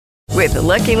With the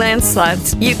Lucky Land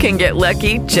Slots, you can get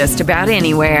lucky just about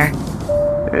anywhere.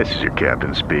 This is your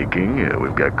captain speaking.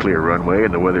 We've got clear runway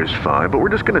and the weather's fine, but we're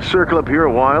just going to circle up here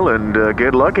a while and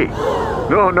get lucky.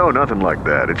 No, nothing like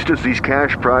that. It's just these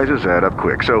cash prizes add up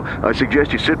quick. So I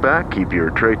suggest you sit back, keep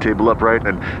your tray table upright,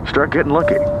 and start getting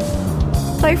lucky.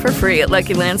 Play for free at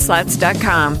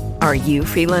LuckyLandSlots.com. Are you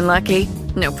feeling lucky?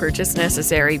 No purchase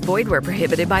necessary. Void where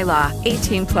prohibited by law.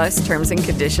 18 plus terms and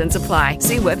conditions apply.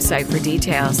 See website for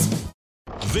details.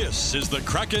 This is the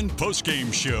Kraken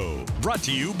Postgame Show, brought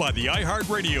to you by the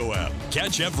iHeartRadio app.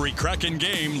 Catch every Kraken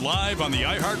game live on the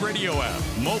iHeartRadio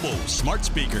app, mobile, smart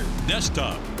speaker,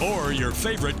 desktop, or your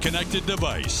favorite connected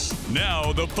device.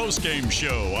 Now the Postgame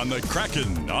Show on the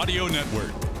Kraken Audio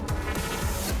Network.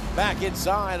 Back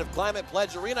inside of Climate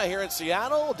Pledge Arena here in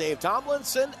Seattle, Dave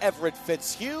Tomlinson, Everett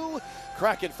Fitzhugh.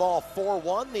 Kraken fall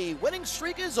 4-1. The winning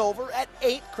streak is over at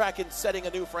 8. Kraken setting a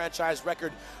new franchise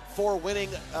record for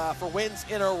wins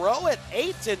in a row at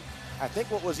 8. And I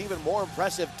think what was even more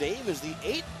impressive, Dave, is the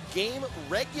 8-game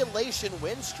regulation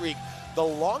win streak. The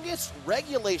longest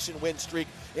regulation win streak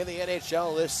in the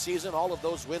NHL this season. All of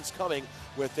those wins coming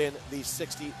within the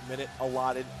 60-minute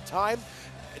allotted time.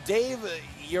 Dave,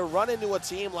 you run into a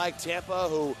team like Tampa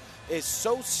who is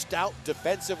so stout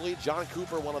defensively. John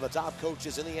Cooper, one of the top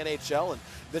coaches in the NHL, and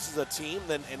this is a team,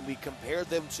 and we compared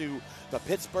them to the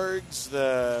Pittsburghs,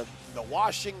 the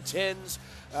Washingtons,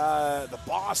 the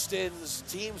Bostons,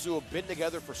 teams who have been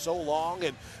together for so long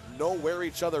and know where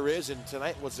each other is, and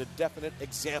tonight was a definite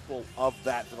example of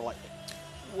that for the Lightning.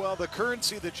 Well, the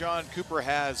currency that John Cooper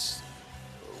has,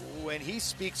 when he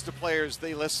speaks to players,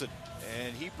 they listen,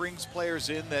 and he brings players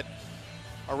in that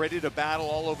are ready to battle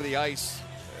all over the ice.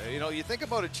 You think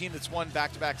about a team that's won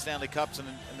back-to-back Stanley Cups and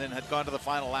then had gone to the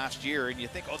final last year, and you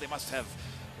think, they must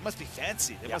be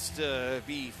fancy. They must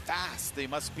be fast. They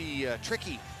must be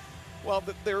tricky. Well,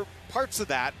 they're parts of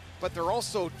that, but they're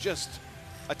also just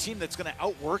a team that's going to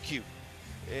outwork you.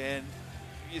 And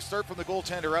you start from the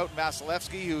goaltender out in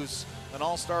Vasilevsky, who's an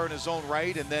all-star in his own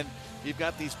right, and then you've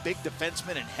got these big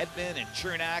defensemen and Hedman and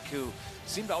Chernak who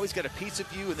seem to always get a piece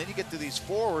of you, and then you get to these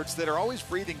forwards that are always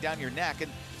breathing down your neck.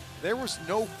 And there was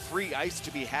no free ice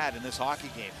to be had in this hockey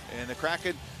game. And the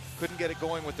Kraken couldn't get it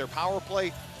going with their power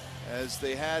play, as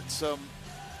they had some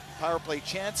power play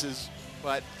chances,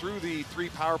 but through the 3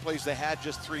 power plays, they had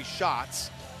just 3 shots.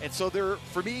 And so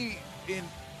for me, in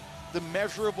the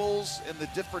measurables and the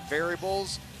different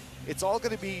variables, it's all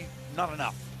going to be not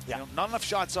enough. Yeah. Not enough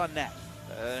shots on net.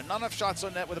 Not enough shots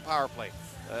on net with a power play.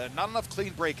 Not enough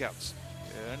clean breakouts.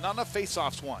 Not enough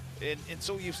face-offs won. And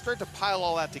so you start to pile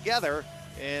all that together,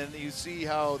 and you see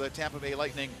how the Tampa Bay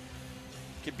Lightning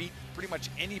can beat pretty much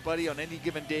anybody on any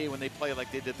given day when they play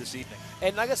like they did this evening.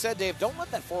 And like I said, Dave, don't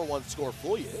let that 4-1 score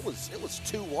fool you. It was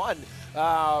 2-1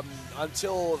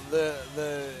 until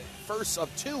the first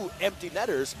of 2 empty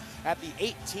netters at the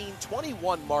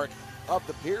 18-21 mark of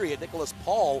the period. Nicholas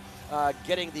Paul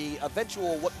getting the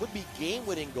eventual what would be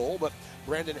game-winning goal, but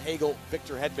Brandon Hagel,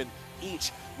 Victor Hedman,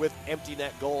 each with empty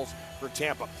net goals for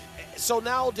Tampa. So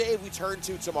now, Dave, we turn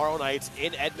to tomorrow night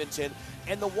in Edmonton,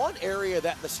 and the one area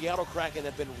that the Seattle Kraken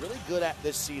have been really good at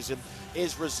this season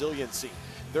is resiliency.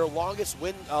 Their longest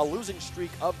losing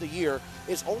streak of the year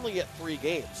is only at 3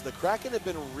 games. The Kraken have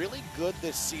been really good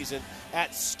this season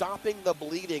at stopping the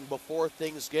bleeding before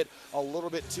things get a little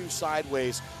bit too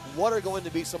sideways. What are going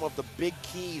to be some of the big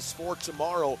keys for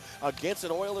tomorrow against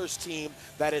an Oilers team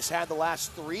that has had the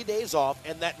last 3 days off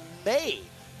and that may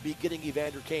be getting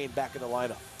Evander Kane back in the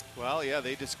lineup? Well, yeah,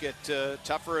 they just get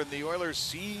tougher, and the Oilers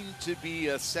seem to be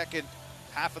a second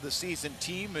half of the season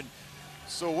team. And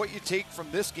so what you take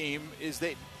from this game is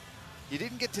that you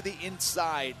didn't get to the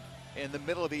inside in the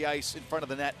middle of the ice in front of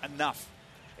the net enough.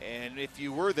 And if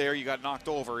you were there, you got knocked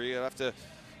over. You have to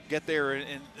get there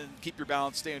and keep your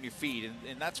balance, stay on your feet.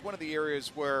 And that's one of the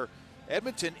areas where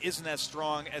Edmonton isn't as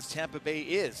strong as Tampa Bay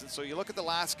is. And so you look at the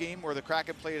last game where the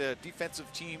Kraken played a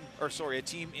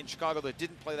team in Chicago that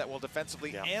didn't play that well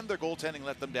defensively, and their goaltending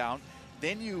let them down.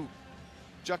 Then you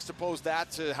juxtapose that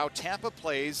to how Tampa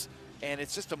plays, and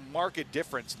it's just a marked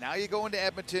difference. Now you go into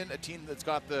Edmonton, a team that's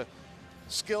got the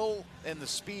skill and the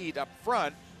speed up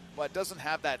front, but doesn't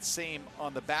have that same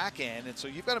on the back end. And so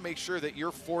you've got to make sure that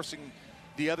you're forcing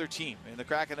the other team. And the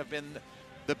Kraken have been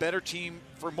the better team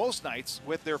for most nights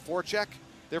with their forecheck.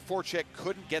 Their forecheck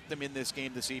couldn't get them in this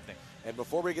game this evening. And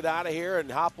before we get out of here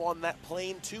and hop on that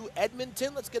plane to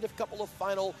Edmonton, let's get a couple of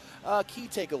final key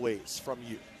takeaways from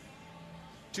you.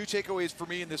 2 takeaways for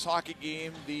me in this hockey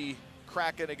game. The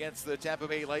Kraken against the Tampa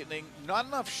Bay Lightning. Not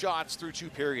enough shots through 2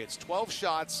 periods. 12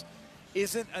 shots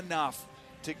isn't enough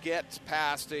to get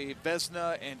past a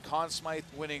Vezina and Conn Smythe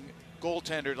winning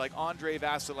goaltender like Andrei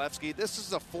Vasilevsky. This is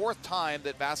the fourth time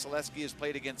that Vasilevsky has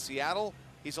played against Seattle.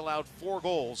 He's allowed 4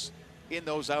 goals in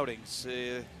those outings.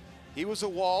 He was a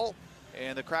wall,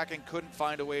 and the Kraken couldn't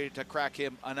find a way to crack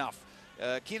him enough.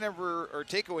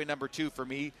 Takeaway number 2 for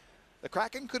me, the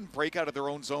Kraken couldn't break out of their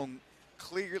own zone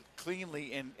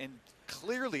cleanly and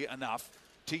clearly enough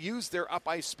to use their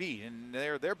up-ice speed. And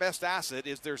their best asset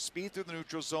is their speed through the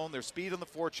neutral zone, their speed on the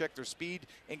forecheck, their speed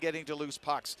in getting to loose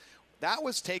pucks. That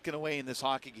was taken away in this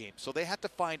hockey game. So they had to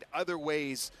find other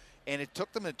ways, and it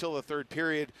took them until the third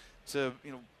period to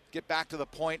get back to the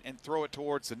point and throw it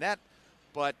towards the net.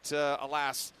 But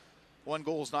alas, 1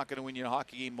 goal is not going to win you a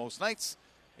hockey game most nights.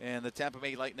 And the Tampa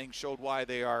Bay Lightning showed why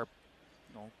they are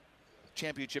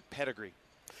championship pedigree.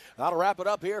 That'll wrap it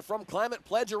up here from Climate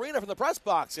Pledge Arena from the press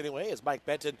box. Anyway, as Mike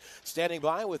Benton standing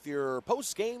by with your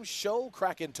post-game show,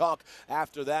 Kraken Talk.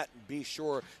 After that, be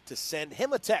sure to send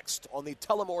him a text on the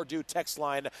Tullamore Dew text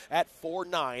line at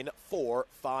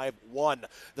 49451.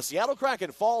 The Seattle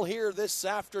Kraken fall here this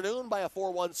afternoon by a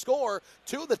 4-1 score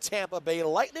to the Tampa Bay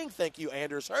Lightning. Thank you,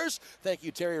 Anders Hurst. Thank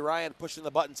you, Terry Ryan, pushing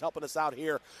the buttons, helping us out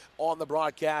here on the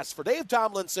broadcast. For Dave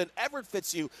Tomlinson, Everett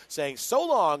Fitzhugh saying so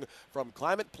long from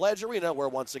Climate Pledge Arena, where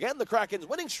once again the Kraken's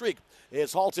winning streak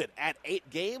is halted at 8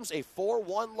 games, a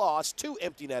 4-1 loss, 2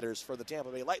 empty netters for the Tampa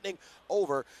Bay Lightning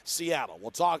over Seattle.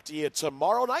 We'll talk to you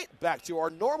tomorrow night, back to our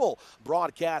normal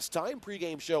broadcast time,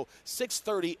 pregame show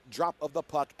 6:30, drop of the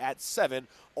puck at 7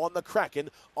 on the Kraken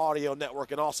Audio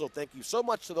Network. And also thank you so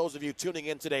much to those of you tuning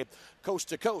in today, coast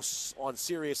to coast on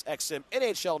Sirius XM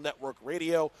NHL Network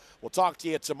Radio. We'll talk to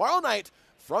you tomorrow night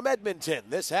from Edmonton.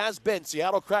 This has been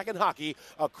Seattle Kraken Hockey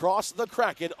across the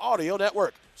Kraken Audio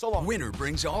Network. So long. Winter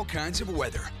brings all kinds of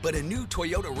weather, but a new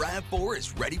Toyota RAV4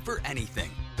 is ready for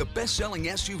anything. The best-selling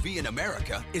SUV in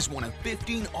America is one of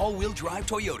 15 all-wheel drive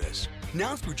Toyotas.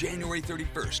 Now through January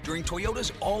 31st, during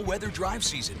Toyota's all-weather drive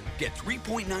season, get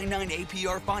 3.99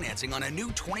 APR financing on a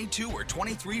new 22 or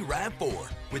 23 RAV4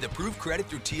 with approved credit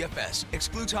through TFS,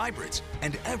 excludes hybrids,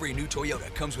 and every new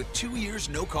Toyota comes with 2 years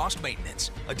no-cost maintenance.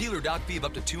 A dealer doc fee of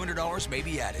up to $200 may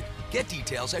be added. Get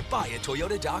details at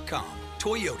buyatoyota.com.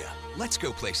 Toyota, let's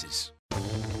go places.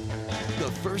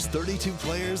 The first 32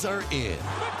 players are in.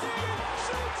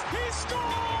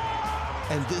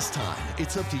 And this time,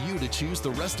 it's up to you to choose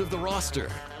the rest of the roster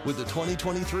with the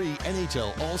 2023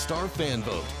 NHL All-Star Fan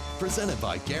Vote, presented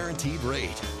by Guaranteed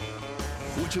Rate.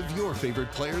 Which of your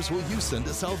favorite players will you send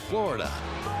to South Florida?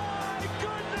 My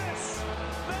goodness!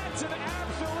 That's an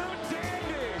absolute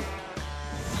dandy!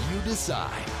 You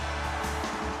decide.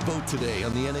 Vote today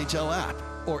on the NHL app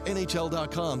or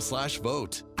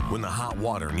NHL.com/vote. When the hot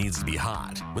water needs to be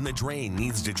hot, when the drain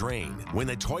needs to drain, when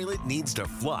the toilet needs to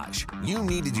flush, you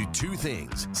need to do 2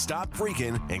 things. Stop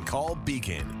freaking and call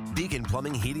Beacon. Beacon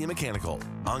Plumbing, Heating, and Mechanical.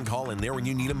 On call and there when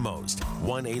you need them most.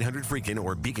 1-800-FREAKIN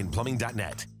or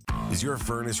beaconplumbing.net. Is your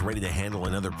furnace ready to handle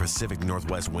another Pacific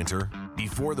Northwest winter?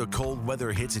 Before the cold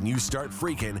weather hits and you start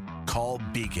freaking, call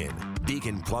Beacon.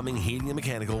 Beacon Plumbing, Heating, and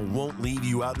Mechanical won't leave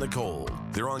you out in the cold.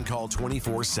 They're on call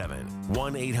 24/7.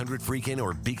 1-800-FREAKIN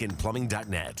or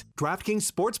beaconplumbing.net. DraftKings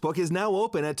Sportsbook is now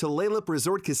open at Tulalip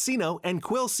Resort Casino and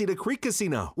Quill Cedar Creek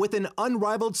Casino with an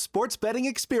unrivaled sports betting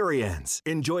experience.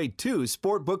 Enjoy 2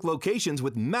 sportbook locations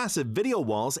with massive video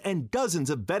walls and dozens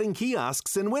of betting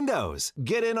kiosks and windows.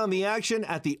 Get in on the action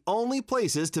at the only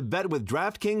places to bet with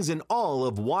DraftKings in all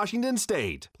of Washington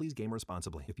State. Please game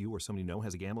responsibly. If you or somebody you know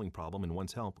has a gambling problem and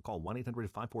wants help, call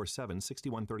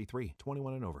 1-800-547-6133.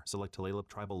 21 and over. Select Tulalip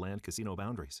Tribal Land Casino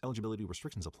boundaries. Eligibility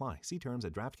restrictions apply. See terms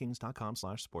at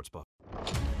DraftKings.com/sportsbook.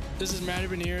 This is Matty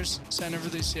Beniers, center for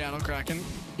the Seattle Kraken.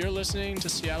 You're listening to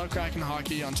Seattle Kraken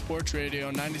Hockey on Sports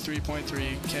Radio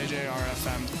 93.3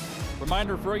 KJR-FM.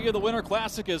 Reminder for you, the Winter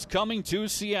Classic is coming to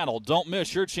Seattle. Don't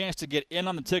miss your chance to get in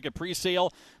on the ticket presale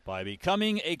by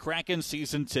becoming a Kraken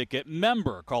season ticket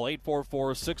member. Call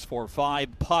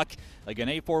 844-645-PUCK. Again,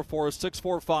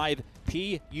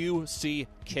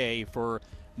 844-645-PUCK for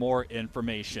more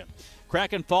information.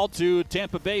 Kraken fall to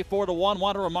Tampa Bay 4-1.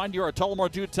 Want to remind you, our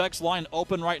Tullamore Dew text line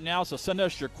open right now, so send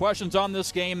us your questions on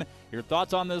this game, your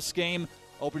thoughts on this game.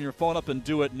 Open your phone up and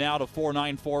do it now to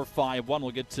 49451.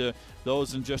 We'll get to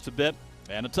those in just a bit.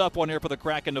 And a tough one here for the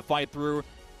Kraken to fight through.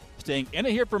 Staying in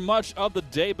it here for much of the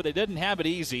day, but they didn't have it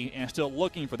easy and still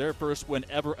looking for their first win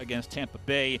ever against Tampa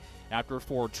Bay after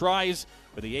 4 tries,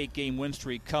 with the 8-game win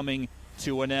streak coming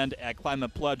to an end at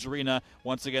Climate Pledge Arena.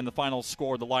 Once again, the final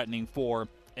score, the Lightning 4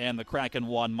 and the Kraken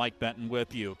 1. Mike Benton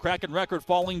with you. Kraken record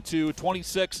falling to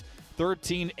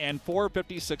 26-13-4,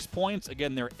 56 points.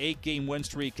 Again, their 8-game win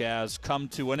streak has come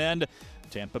to an end.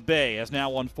 Tampa Bay has now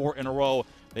won 4 in a row.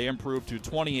 They improved to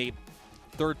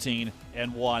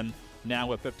 28-13-1 now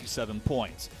with 57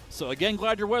 points. So again,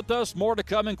 glad you're with us. More to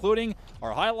come, including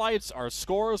our highlights, our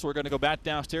scores. We're going to go back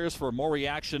downstairs for more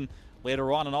reaction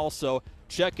later on, and also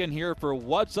check in here for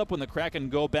what's up when the Kraken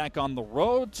go back on the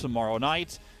road tomorrow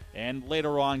night. And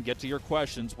later on, get to your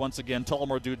questions. Once again,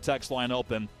 Tullamore Dew text line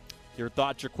open. Your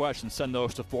thoughts, your questions, send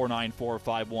those to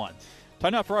 49451.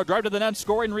 Time now for our Drive to the Net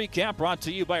scoring recap, brought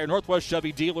to you by our Northwest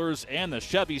Chevy dealers and the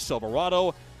Chevy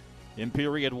Silverado. In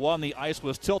period one, the ice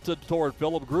was tilted toward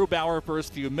Philip Grubauer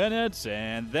first few minutes,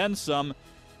 and then some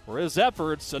for his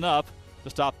efforts enough to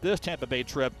stop this Tampa Bay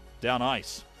trip down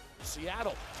ice.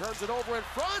 Seattle turns it over in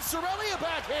front. Cirelli, a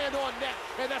backhand on net,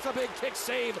 and that's a big kick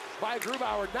save by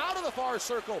Grubauer. Now to the far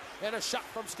circle, and a shot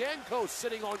from Stamkos,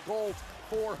 sitting on goal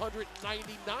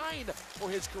 499 for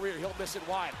his career. He'll miss it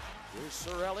wide. Here's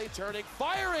Cirelli turning,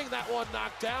 firing that one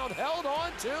knocked down, held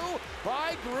on to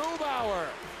by Grubauer.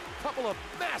 Couple of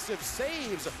massive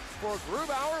saves for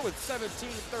Grubauer with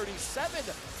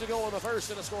 17:37 to go in the first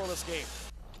in a scoreless game.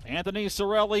 Anthony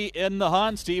Cirelli in the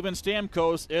hunt, Steven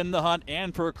Stamkos in the hunt,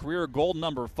 and for career goal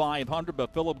number 500.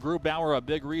 But Philip Grubauer, a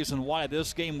big reason why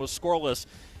this game was scoreless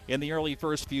in the early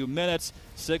first few minutes.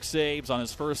 6 saves on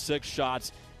his first 6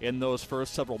 shots in those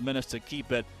first several minutes to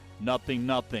keep it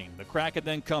 0-0. The Kraken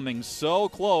then coming so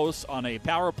close on a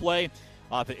power play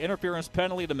off an interference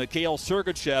penalty to Mikhail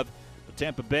Sergachev. But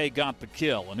Tampa Bay got the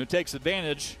kill, and who takes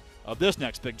advantage of this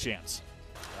next big chance?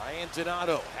 Ryan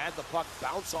Donato had the puck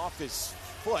bounce off his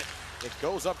foot. It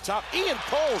goes up top. Ian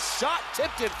Cole's shot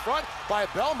tipped in front by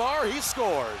Belmar. He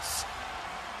scores.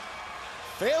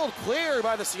 Failed clear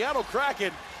by the Seattle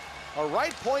Kraken. A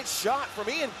right point shot from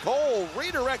Ian Cole,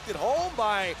 redirected home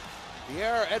by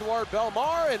Pierre-Edouard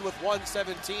Belmar, and with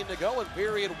 1:17 to go in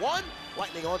period one,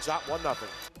 Lightning on top 1-0.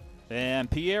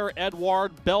 And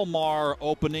Pierre-Edouard Belmar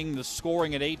opening the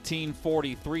scoring at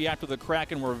 18:43 after the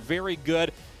Kraken were very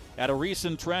good at a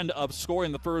recent trend of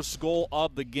scoring the first goal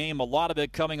of the game. A lot of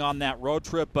it coming on that road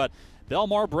trip, but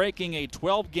Belmar breaking a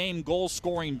 12-game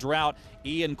goal-scoring drought.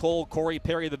 Ian Cole, Corey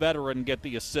Perry, the veteran, get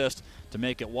the assist to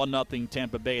make it 1-0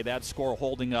 Tampa Bay. That score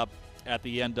holding up at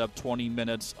the end of 20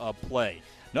 minutes of play.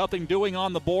 Nothing doing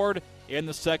on the board in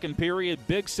the second period.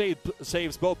 Big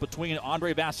saves both between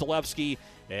Andrei Vasilevsky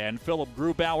and Philip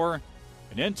Grubauer.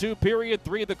 And into period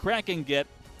 3, the Kraken get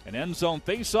an end zone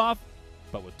faceoff,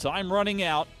 but with time running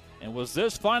out. And was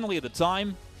this finally the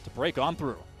time to break on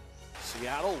through?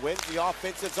 Seattle wins the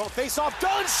offensive zone faceoff.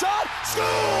 Done, shot, score!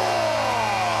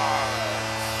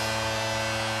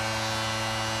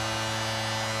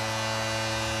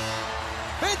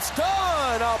 It's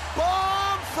done! A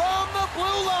bomb from the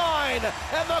blue line,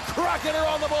 and the Kraken are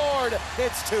on the board.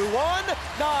 It's 2-1,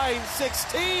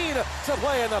 9:16 to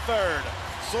play in the third.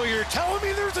 So you're telling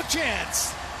me there's a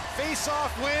chance?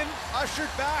 Face-off win, ushered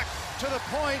back to the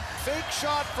point. Fake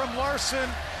shot from Larson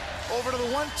over to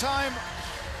the one-time.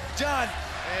 Done.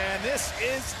 And this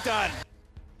is done.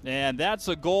 And that's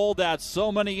a goal that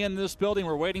so many in this building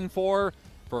were waiting for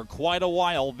quite a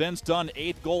while. Vince Dunn,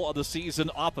 8th goal of the season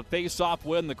off a face-off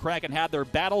win. The Kraken had their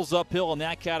battles uphill in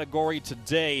that category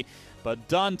today, but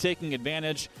Dunn taking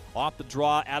advantage off the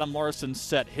draw. Adam Larson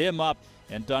set him up,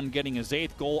 and Dunn getting his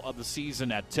 8th goal of the season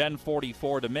at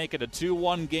 10:44 to make it a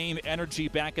 2-1 game. Energy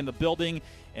back in the building,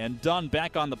 and Dunn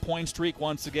back on the point streak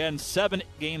once again. 7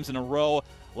 games in a row,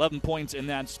 11 points in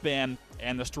that span,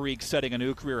 and the streak setting a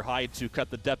new career high to cut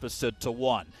the deficit to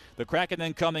 1. The Kraken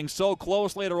then coming so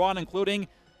close later on, including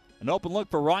an open look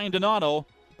for Ryan Donato,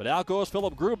 but out goes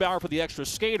Philip Grubauer for the extra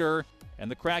skater, and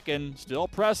the Kraken still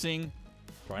pressing,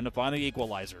 trying to find the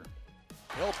equalizer.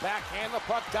 He'll backhand the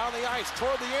puck down the ice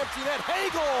toward the empty net.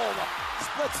 Hagel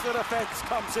splits the defense,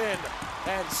 comes in,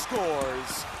 and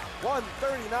scores.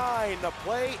 1:39 to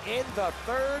play in the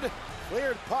third.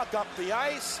 Cleared puck up the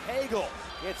ice. Hagel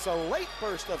gets a late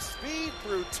burst of speed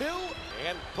through 2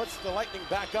 and puts the Lightning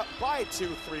back up by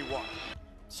 2-3-1.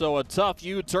 So a tough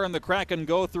U-turn the Kraken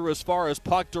go through as far as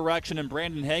puck direction, and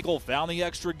Brandon Hagel found the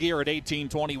extra gear at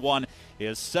 18:21.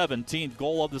 His 17th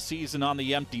goal of the season on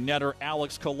the empty netter.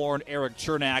 Alex Killorn, Eric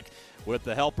Chernak with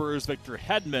the helpers. Victor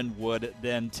Hedman would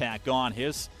then tack on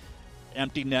his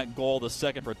empty net goal, the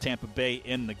second for Tampa Bay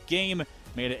in the game.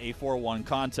 Made it a 4-1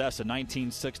 contest in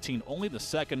 1916. Only the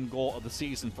second goal of the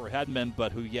season for Hedman,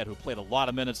 but who played a lot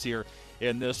of minutes here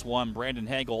in this one. Brandon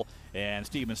Hagel and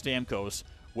Steven Stamkos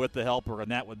with the helper,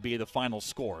 and that would be the final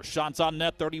score. Shots on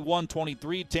net,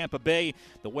 31-23, Tampa Bay.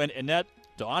 The win in net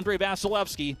to Andrei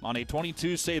Vasilevsky on a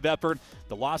 22-save effort.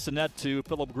 The loss in net to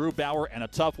Philip Grubauer, and a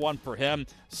tough one for him.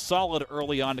 Solid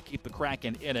early on to keep the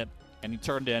Kraken in it, and he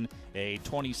turned in a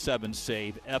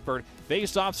 27-save effort.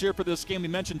 Face-offs here for this game. We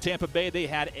mentioned Tampa Bay. They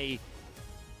had a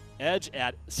edge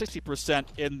at 60%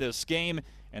 in this game.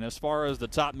 And as far as the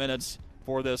top minutes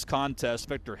for this contest,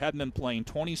 Victor Hedman playing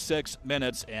 26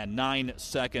 minutes and 9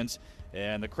 seconds.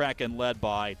 And the Kraken led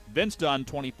by Vince Dunn,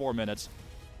 24 minutes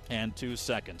and 2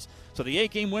 seconds. So the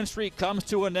 8-game win streak comes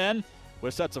to an end,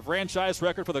 which sets a franchise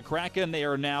record for the Kraken. They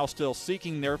are now still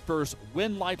seeking their first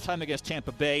win lifetime against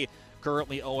Tampa Bay,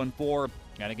 currently 0-4.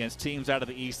 And against teams out of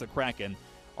the East, the Kraken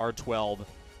are 12-7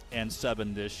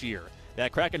 this year.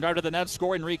 That Kraken Drive to the Net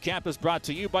scoring recap is brought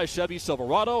to you by Chevy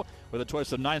Silverado, with a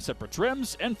choice of 9 separate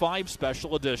trims and 5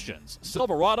 special editions.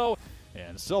 Silverado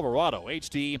and Silverado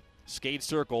HD skate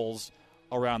circles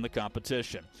around the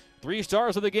competition. 3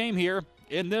 stars of the game here.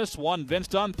 In this one, Vince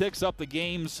Dunn picks up the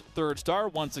game's 3rd star.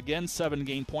 Once again,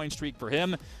 7-game point streak for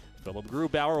him. Philip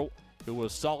Grubauer, who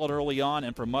was solid early on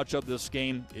and for much of this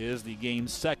game, is the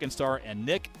game's 2nd star. And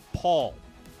Nick Paul,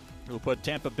 who put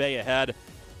Tampa Bay ahead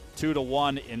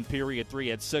 2-1 in period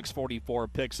 3 at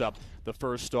 6:44, picks up the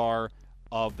 1st star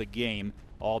of the game.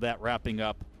 All that wrapping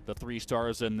up the 3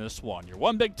 stars in this one. Your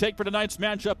one big take for tonight's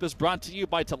matchup is brought to you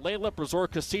by Tulalip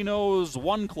Resort Casino's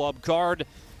One Club card.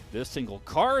 This single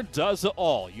card does it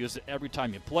all. Use it every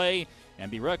time you play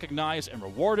and be recognized and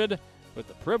rewarded with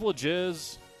the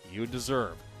privileges you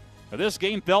deserve. Now, this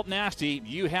game felt nasty.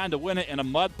 You had to win it in a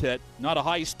mud pit, not a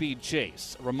high-speed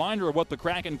chase. A reminder of what the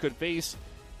Kraken could face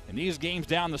in these games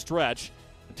down the stretch.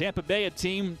 The Tampa Bay, a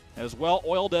team as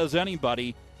well-oiled as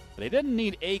anybody, but they didn't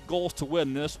need 8 goals to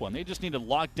win this one. They just needed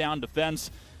lockdown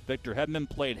defense. Victor Hedman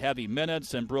played heavy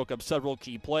minutes and broke up several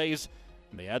key plays.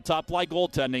 And they had top-flight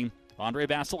goaltending. Andrei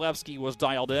Vasilevsky was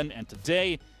dialed in, and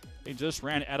today they just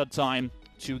ran out of time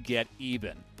to get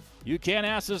even. You can't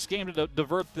ask this game to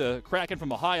divert the Kraken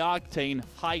from a high-octane,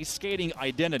 high-skating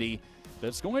identity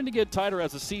that's going to get tighter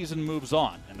as the season moves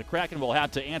on, and the Kraken will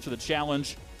have to answer the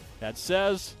challenge that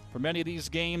says, for many of these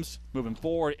games moving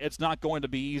forward, it's not going to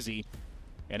be easy.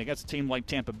 And against a team like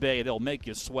Tampa Bay, they'll make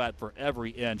you sweat for every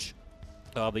inch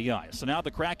of the ice. So now the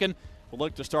Kraken will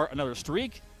look to start another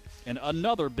streak and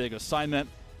another big assignment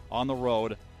on the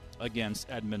road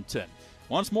against Edmonton.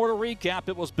 Once more to recap,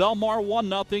 it was Belmar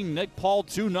 1-0, Nick Paul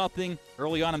 2-0.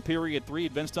 Early on in period 3,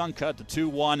 Vince Dunn cut to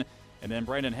 2-1, and then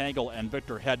Brandon Hagel and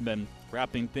Victor Hedman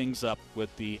wrapping things up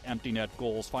with the empty net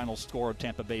goals. Final score of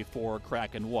Tampa Bay 4,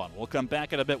 Kraken 1. We'll come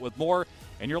back in a bit with more,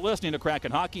 and you're listening to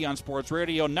Kraken Hockey on Sports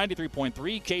Radio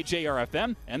 93.3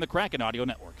 KJRFM and the Kraken Audio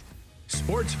Network.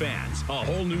 Sports fans, a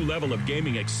whole new level of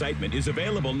gaming excitement is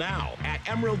available now at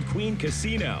Emerald Queen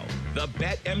Casino. The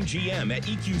BetMGM at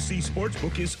EQC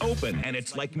Sportsbook is open, and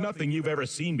it's like nothing you've ever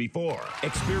seen before.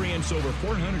 Experience over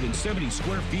 470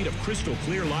 square feet of crystal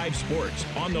clear live sports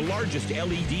on the largest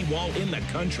LED wall in the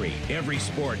country. Every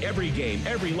sport, every game,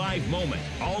 every live moment.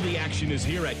 All the action is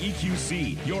here at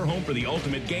EQC, your home for the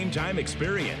ultimate game time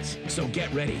experience. So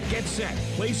get ready, get set,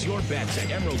 place your bets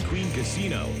at Emerald Queen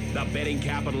Casino, the betting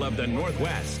capital of the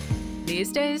Northwest.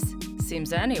 These days,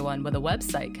 seems anyone with a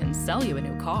website can sell you a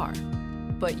new car.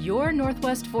 But your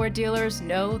Northwest Ford dealers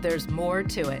know there's more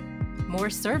to it. More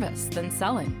service than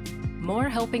selling. More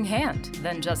helping hand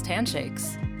than just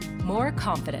handshakes. More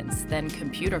confidence than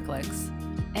computer clicks.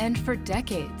 And for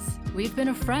decades, we've been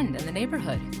a friend in the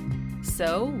neighborhood.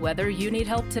 So whether you need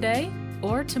help today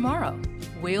or tomorrow,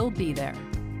 we'll be there.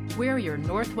 We're your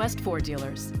Northwest Ford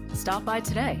dealers. Stop by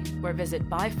today or visit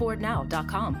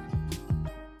buyfordnow.com.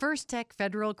 First Tech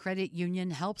Federal Credit Union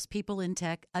helps people in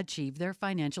tech achieve their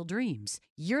financial dreams.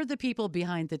 You're the people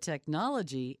behind the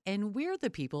technology, and we're the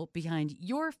people behind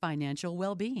your financial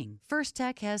well-being. First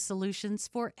Tech has solutions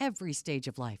for every stage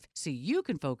of life, so you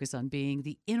can focus on being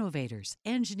the innovators,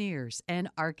 engineers, and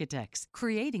architects,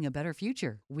 creating a better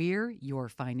future. We're your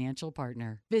financial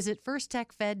partner. Visit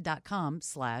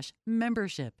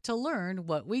firsttechfed.com/membership to learn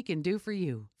what we can do for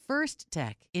you. First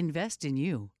Tech. Invest in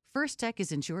you. First Tech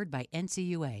is insured by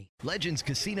NCUA. Legends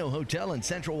Casino Hotel in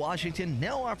Central Washington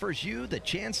now offers you the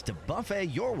chance to buffet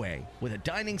your way with a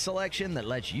dining selection that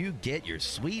lets you get your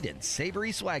sweet and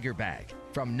savory swagger bag.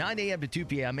 From 9 a.m. to 2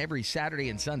 p.m. every Saturday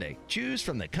and Sunday, choose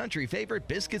from the country favorite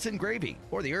biscuits and gravy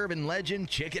or the urban legend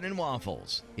chicken and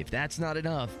waffles. If that's not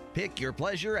enough, pick your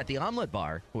pleasure at the Omelet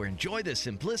Bar or enjoy the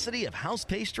simplicity of house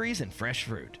pastries and fresh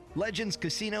fruit. Legends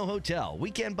Casino Hotel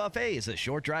Weekend Buffet is a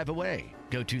short drive away.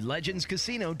 Go to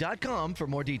legendscasino.com for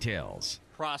more details.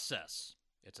 Process.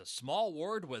 It's a small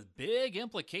word with big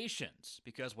implications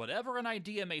because whatever an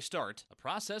idea may start, a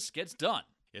process gets done.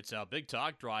 It's how Big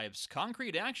Talk drives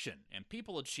concrete action and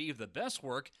people achieve the best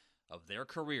work of their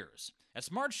careers. At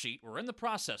Smartsheet, we're in the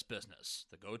process business,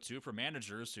 the go-to for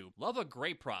managers who love a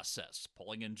great process,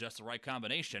 pulling in just the right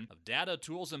combination of data,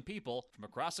 tools, and people from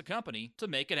across the company to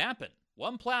make it happen.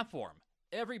 One platform,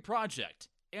 every project,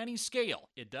 any scale.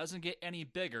 It doesn't get any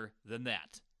bigger than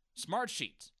that.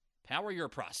 Smartsheets. Power your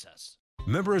process.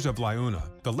 Members of LIUNA,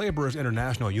 the Laborers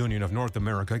International Union of North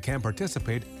America, can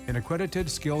participate in accredited,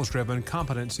 skills-driven,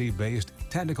 competency-based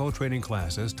technical training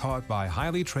classes taught by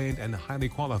highly trained and highly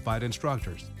qualified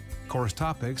instructors. Course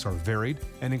topics are varied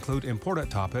and include important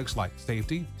topics like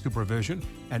safety, supervision,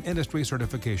 and industry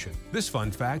certification. This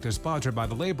fun fact is sponsored by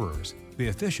the Laborers, the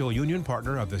official union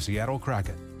partner of the Seattle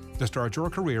Kraken. To start your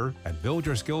career and build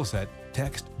your skill set,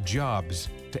 text JOBS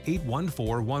to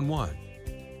 81411.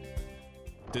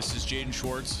 This is Jaden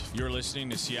Schwartz. You're listening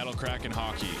to Seattle Kraken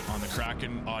Hockey on the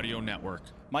Kraken Audio Network.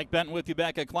 Mike Benton with you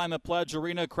back at Climate Pledge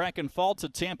Arena. Kraken fall to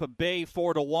Tampa Bay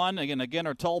 4-1. Again,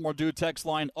 our Tullamore Dew text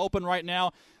line open right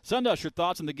now. Send us your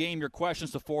thoughts on the game, your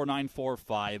questions to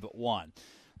 49451.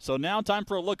 So now time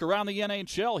for a look around the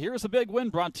NHL. Here's a big win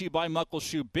brought to you by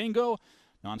Muckleshoot Bingo.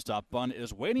 Nonstop fun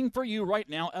is waiting for you right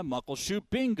now at Muckleshoot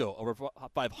Bingo. Over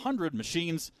 500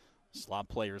 machines slot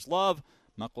players love.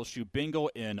 Muckleshoot Bingo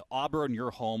in Auburn,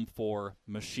 your home for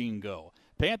Machine Go.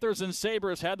 Panthers and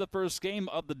Sabres had the first game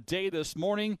of the day this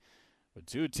morning, with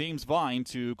two teams vying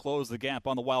to close the gap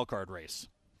on the wildcard race.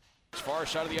 Far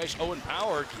side of the ice, Owen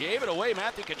Power gave it away.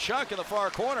 Matthew Tkachuk in the far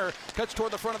corner, cuts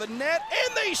toward the front of the net,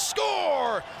 and they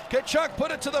score! Tkachuk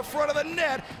put it to the front of the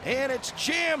net, and it's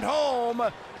jammed home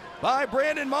by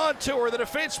Brandon Montour, the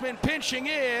defenseman pinching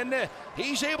in.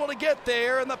 He's able to get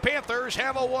there, and the Panthers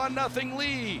have a 1-0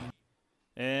 lead.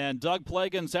 And Doug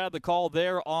Plagens had the call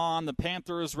there on the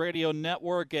Panthers radio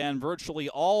network, and virtually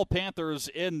all Panthers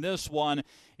in this one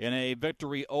in a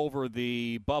victory over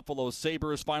the Buffalo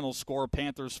Sabres. Final score,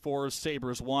 Panthers 4,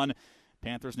 Sabres 1.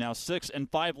 Panthers now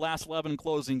 6-5, last 11,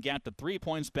 closing gap to 3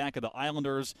 points back of the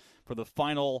Islanders for the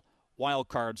final wild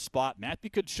card spot. Matthew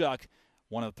Tkachuk,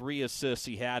 one of 3 assists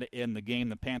he had in the game.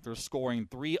 The Panthers scoring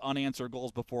 3 unanswered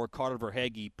goals before Carter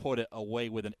Verhaeghe put it away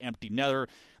with an empty netter.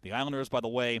 The Islanders, by the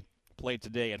way, played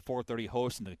today at 4:30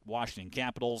 hosting the Washington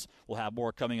Capitals. We'll have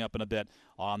more coming up in a bit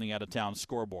on the out-of-town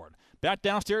scoreboard. Back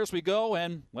downstairs we go,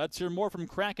 and let's hear more from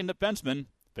Kraken defenseman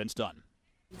Vince Dunn.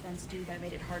 Defense do that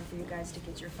made it hard for you guys to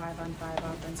get your 5-on-5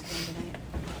 offense going tonight?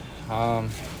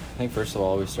 I think first of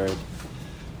all we started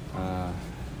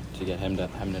to get hemmed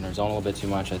in our zone a little bit too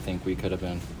much. I think we could have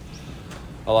been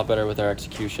a lot better with our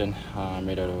execution,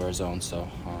 right out of our zone. So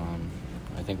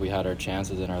I think we had our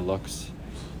chances and our looks.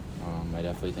 I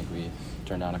definitely think we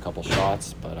turned down a couple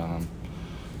shots, but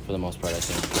for the most part, I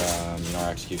think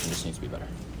our execution just needs to be better.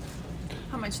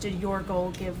 How much did your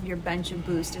goal give your bench a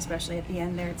boost, especially at the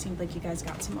end there? It seemed like you guys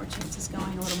got some more chances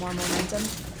going, a little more momentum.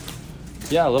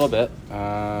 Yeah, a little bit.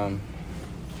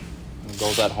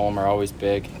 Goals at home are always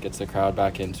big. Gets the crowd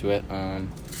back into it. I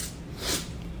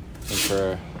think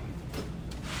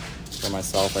for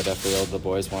myself, I definitely owed the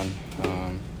boys one.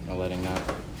 Letting that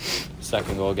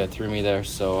second goal get through me there.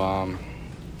 So,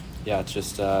 it's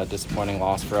just a disappointing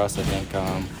loss for us. I think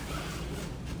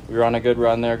we were on a good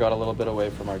run there, got a little bit away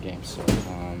from our game. So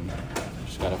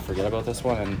just got to forget about this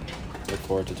one and look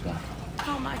forward to tomorrow.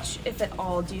 How much, if at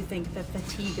all, do you think the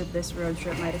fatigue of this road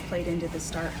trip might have played into the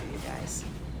start for you guys?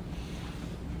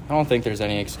 I don't think there's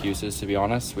any excuses, to be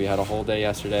honest. We had a whole day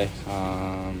yesterday.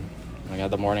 We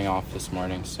had the morning off this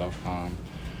morning, so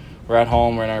we're at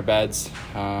home, we're in our beds.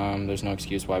 There's no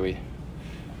excuse why we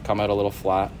come out a little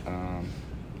flat.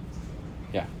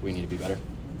 We need to be better.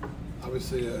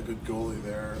 Obviously a good goalie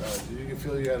there. Do you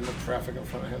feel you had enough traffic in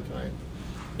front of him tonight?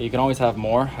 You can always have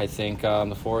more. I think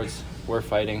the forwards, we're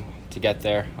fighting to get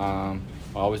there. I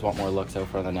always want more looks out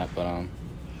front of the net, but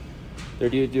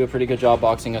they do a pretty good job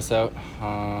boxing us out.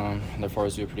 Their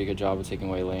forwards do a pretty good job of taking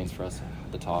away lanes for us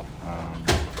at the top.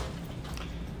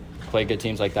 Play good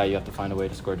teams like that, you have to find a way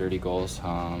to score dirty goals.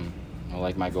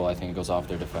 Like my goal, I think it goes off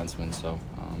their defensemen. So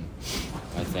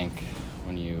I think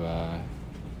when you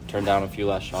turn down a few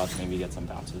less shots, maybe you get some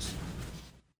bounces.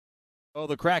 Oh,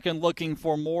 the Kraken looking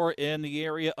for more in the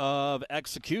area of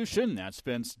execution. That's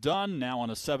Vince Dunn, now on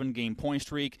a 7-game point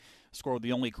streak. Scored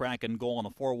the only Kraken goal in a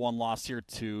 4-1 loss here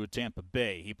to Tampa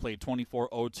Bay. He played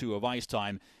 24:02 of ice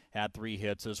time, had 3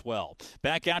 hits as well.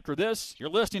 Back after this, you're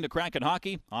listening to Kraken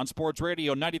Hockey on Sports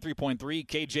Radio 93.3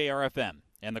 KJRFM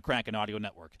and the Kraken Audio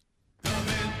Network.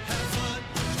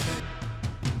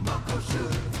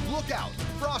 Look out,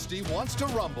 Frosty wants to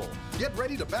rumble. Get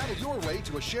ready to battle your way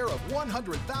to a share of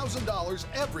 $100,000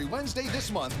 every Wednesday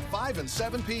this month, 5 and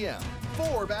 7 p.m.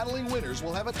 4 battling winners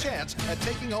will have a chance at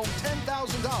taking home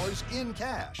 $10,000 in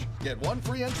cash. Get 1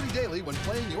 free entry daily when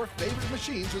playing your favorite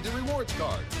machines with your rewards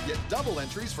card. Get double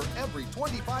entries for every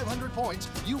 2,500 points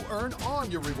you earn on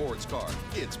your rewards card.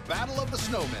 It's Battle of the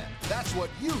Snowmen. That's what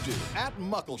you do at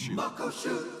Muckleshoot.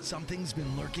 Muckleshoot. Something's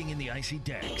been lurking in the icy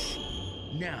decks.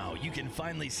 Now you can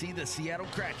finally see the Seattle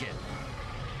Kraken.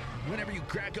 Whenever you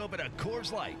crack open a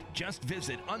Coors Light, just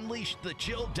visit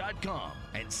UnleashTheChill.com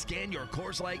and scan your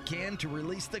Coors Light can to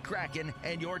release the Kraken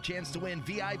and your chance to win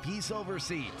VIP silver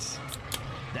seats.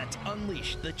 That's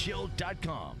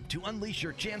UnleashTheChill.com to unleash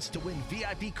your chance to win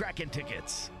VIP Kraken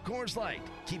tickets. Coors Light,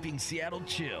 keeping Seattle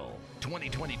chill.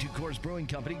 2022 Coors Brewing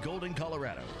Company, Golden,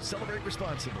 Colorado. Celebrate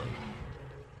responsibly.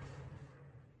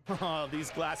 Oh,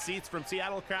 these glass seats from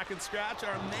Seattle Kraken Scratch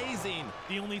are amazing.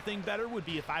 The only thing better would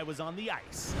be if I was on the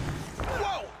ice.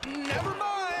 Whoa! Never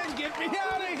mind! Get me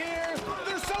out of here!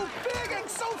 They're so big and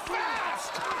so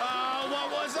fast! Oh,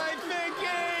 what was I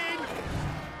thinking?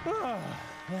 Oh,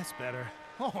 that's better.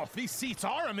 Oh, these seats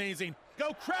are amazing.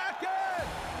 Go Kraken!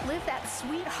 Live that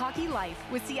sweet hockey life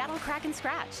with Seattle Kraken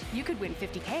Scratch. You could win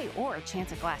 $50K or a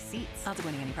chance at glass seats. Odds of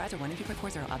winning any prize are 1 in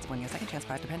 2.40. Odds of winning a second chance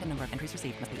prize depend on number of entries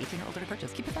received. Must be 18 or older to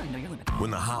purchase. Keep it fun. Know your limit.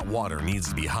 When the hot water needs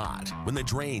to be hot, when the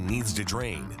drain needs to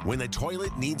drain, when the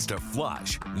toilet needs to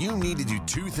flush, you need to do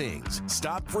two things.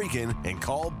 Stop freaking and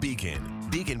call Beacon.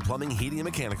 Beacon Plumbing, Heating, and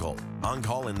Mechanical. On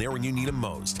call and there when you need them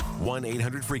most.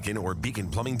 1-800-FREAKIN or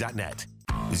beaconplumbing.net.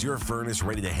 Is your furnace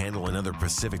ready to handle another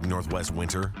Pacific Northwest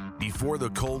winter? Before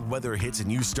the cold weather hits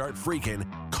and you start freaking,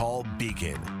 call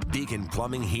Beacon. Beacon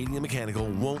Plumbing, Heating, and Mechanical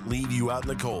won't leave you out in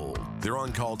the cold. They're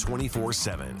on call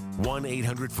 24/7.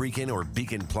 1-800-FREAKIN or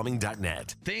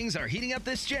beaconplumbing.net. Things are heating up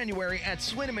this January at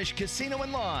Swinomish Casino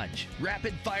and Lodge.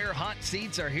 Rapid-fire hot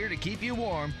seats are here to keep you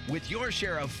warm with your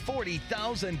share of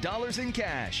 $40,000 in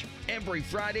cash. Every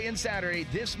Friday and Saturday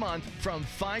this month from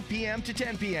 5 p.m. to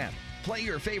 10 p.m. Play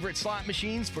your favorite slot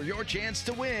machines for your chance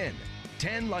to win.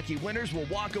 10 lucky winners will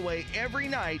walk away every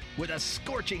night with a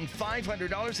scorching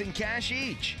 $500 in cash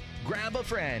each. Grab a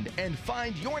friend and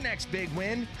find your next big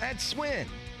win at Swin.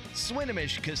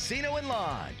 Swinomish Casino and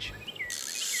Lodge.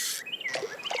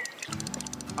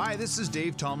 Hi, this is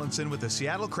Dave Tomlinson with the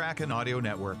Seattle Kraken Audio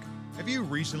Network. Have you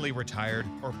recently retired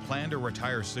or plan to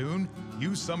retire soon?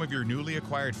 Use some of your newly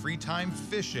acquired free time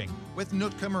fishing with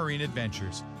Nootka Marine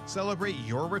Adventures. Celebrate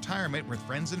your retirement with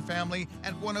friends and family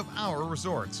at one of our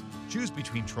resorts. Choose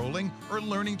between trolling or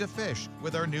learning to fish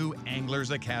with our new Anglers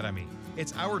Academy.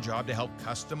 It's our job to help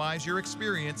customize your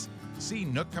experience. See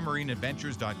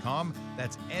NootkaMarineAdventures.com.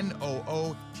 That's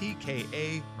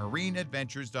NOOTKA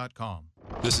MarineAdventures.com.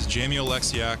 This is Jamie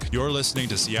Oleksiak. You're listening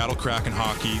to Seattle Kraken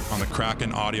Hockey on the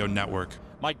Kraken Audio Network.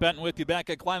 Mike Benton with you back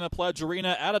at Climate Pledge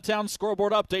Arena. Out-of-town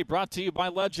scoreboard update brought to you by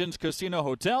Legends Casino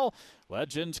Hotel.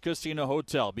 Legends Casino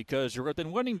Hotel, because you're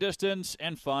within winning distance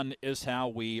and fun is how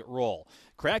we roll.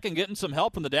 Kraken getting some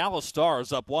help from the Dallas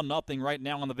Stars, up 1-0 right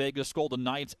now on the Vegas Golden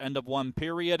Knights, end of one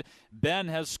period. Ben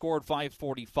has scored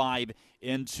 5:45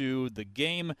 into the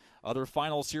game. Other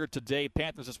finals here today.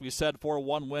 Panthers, as we said,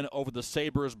 4-1 win over the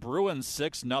Sabres. Bruins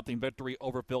 6-0 victory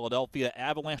over Philadelphia.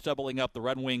 Avalanche doubling up the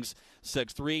Red Wings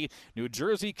 6-3. New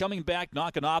Jersey coming back,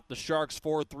 knocking off the Sharks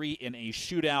 4-3 in a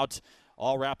shootout.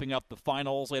 All wrapping up the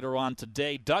finals later on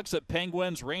today. Ducks at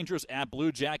Penguins, Rangers at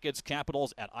Blue Jackets,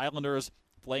 Capitals at Islanders,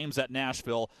 Flames at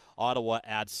Nashville, Ottawa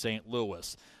at St.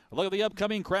 Louis. Look at the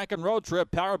upcoming Kraken road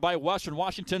trip powered by Western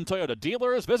Washington Toyota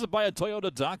dealers. Visit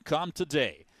buyatoyota.com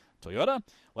today. Toyota,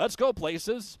 let's go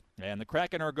places. And the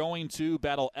Kraken are going to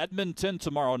battle Edmonton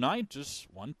tomorrow night.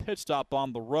 Just one pit stop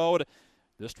on the road.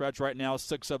 This stretch right now,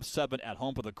 6 of 7 at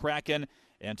home for the Kraken.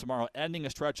 And tomorrow ending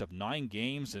a stretch of 9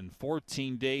 games in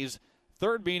 14 days.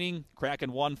 Third meeting,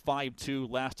 Kraken won 5-2.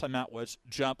 Last time out was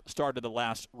Jump started the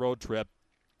last road trip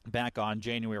back on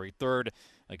January 3rd.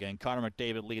 Again, Connor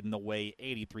McDavid leading the way,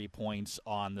 83 points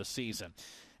on the season.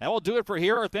 And we'll do it for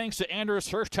here. Our thanks to Anders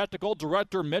Hirsch, technical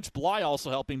director Mitch Bly,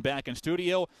 also helping back in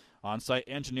studio. On-site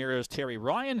engineer is Terry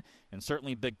Ryan, and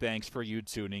certainly big thanks for you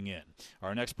tuning in.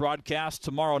 Our next broadcast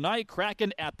tomorrow night,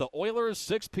 Kraken at the Oilers,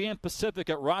 6 p.m. Pacific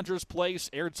at Rogers Place,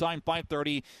 airtime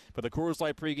 5:30 for the Coors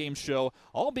Light pregame show.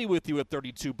 I'll be with you at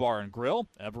 32 Bar and Grill.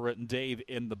 Everett and Dave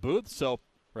in the booth, so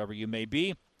wherever you may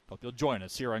be, hope you'll join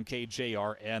us here on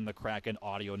KJR and the Kraken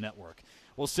Audio Network.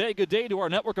 We'll say good day to our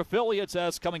network affiliates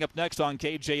as coming up next on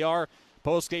KJR.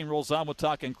 Postgame rolls on with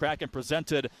Talkin' Kraken,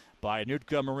 presented by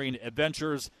Nootka Marine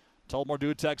Adventures. Tullamore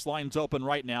Dew text lines open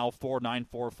right now,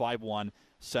 49451.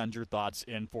 Send your thoughts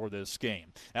in for this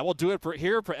game. And we'll do it for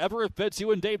here for Everett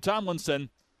Fitzhugh and Dave Tomlinson.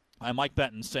 I'm Mike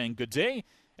Benton saying good day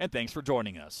and thanks for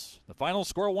joining us. The final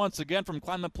score once again from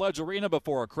Climate Pledge Arena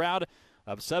before a crowd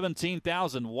of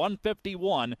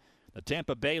 17,151. The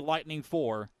Tampa Bay Lightning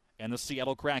 4 and the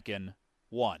Seattle Kraken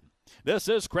 1. This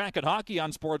is Kraken Hockey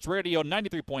on Sports Radio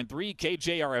 93.3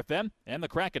 KJR-FM and the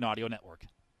Kraken Audio Network.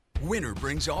 Winter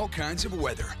brings all kinds of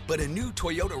weather, but a new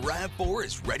Toyota RAV4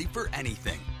 is ready for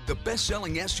anything. The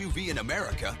best-selling SUV in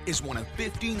America is one of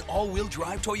 15 all-wheel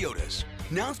drive Toyotas.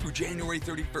 Now through January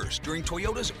 31st, during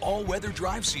Toyota's all-weather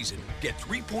drive season, get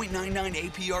 3.99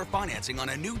 APR financing on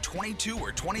a new 22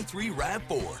 or 23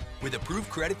 RAV4 with approved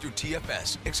credit through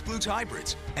TFS, excludes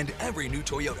hybrids, and every new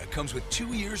Toyota comes with 2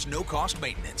 years no-cost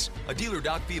maintenance. A dealer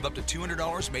doc fee of up to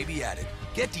 $200 may be added.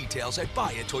 Get details at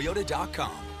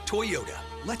buyatoyota.com. Toyota,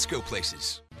 let's go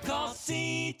places. Call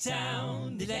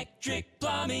C-Town Electric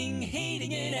Plumbing,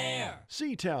 Heating, and Air.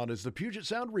 C-Town is the Puget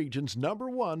Sound region's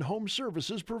 #1 home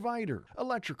services provider.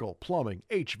 Electrical, plumbing,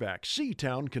 HVAC,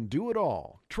 C-Town can do it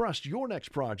all. Trust your next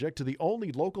project to the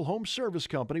only local home service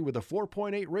company with a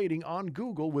 4.8 rating on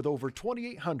Google with over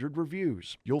 2,800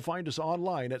 reviews. You'll find us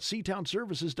online at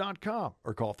ctownservices.com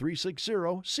or call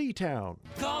 360-C-Town.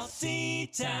 Call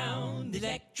C-Town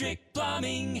Electric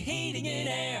Plumbing, Heating, and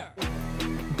Air.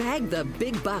 Bag the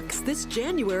big bucks this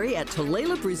January at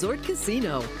Tulalip Resort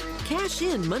Casino. Cash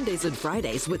in Mondays and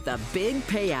Fridays with the big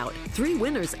payout. 3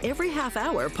 winners every half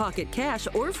hour, pocket cash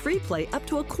or free play up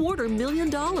to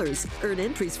 $250,000. Earn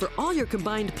entries for all your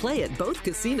combined play at both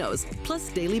casinos, plus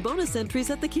daily bonus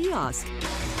entries at the kiosk.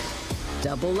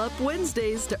 Double up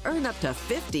Wednesdays to earn up to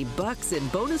 $50 in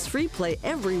bonus free play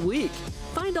every week.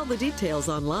 Find all the details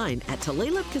online at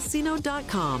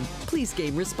TulalipCasino.com. Please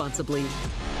game responsibly.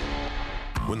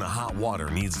 When the hot water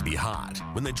needs to be hot,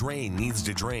 when the drain needs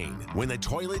to drain, when the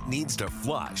toilet needs to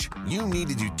flush, you need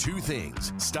to do 2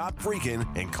 things. Stop freaking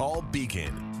and call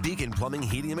Beacon. Beacon Plumbing,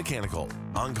 Heating, and Mechanical.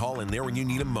 On call and there when you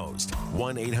need them most.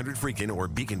 1-800-FREAKIN or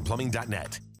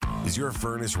beaconplumbing.net. Is your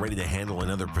furnace ready to handle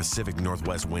another Pacific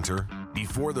Northwest winter?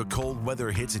 Before the cold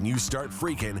weather hits and you start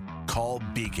freaking, call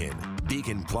Beacon.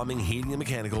 Beacon Plumbing, Heating, and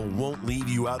Mechanical won't leave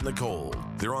you out in the cold.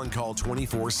 They're on call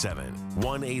 24/7.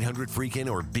 1-800-FREAKIN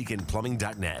or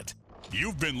beaconplumbing.net.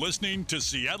 You've been listening to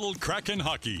Seattle Kraken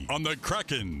Hockey on the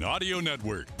Kraken Audio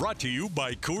Network. Brought to you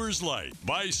by Coors Light,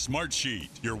 by Smartsheet,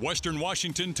 your Western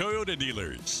Washington Toyota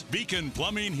dealers, Beacon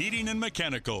Plumbing, Heating, and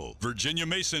Mechanical, Virginia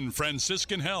Mason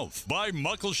Franciscan Health, by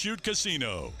Muckleshoot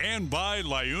Casino, and by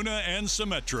Liuna and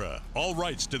Symetra. All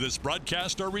rights to this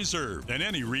broadcast are reserved, and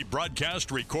any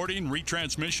rebroadcast, recording,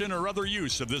 retransmission, or other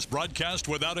use of this broadcast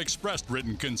without expressed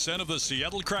written consent of the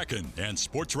Seattle Kraken and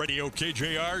Sports Radio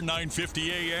KJR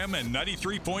 950 AM and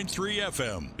 93.3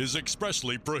 FM is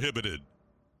expressly prohibited.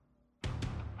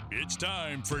 It's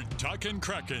time for Talkin'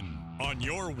 Kraken on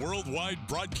your worldwide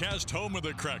broadcast home of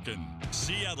the Kraken,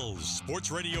 Seattle's Sports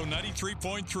Radio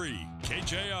 93.3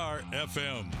 KJR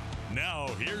FM. Now,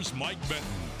 here's Mike Benton.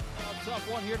 A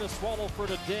tough one here to swallow for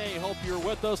today. Hope you're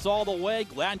with us all the way.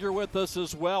 Glad you're with us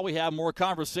as well. We have more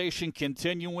conversation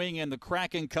continuing and the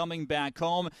Kraken coming back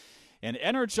home. An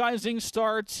energizing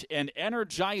start, an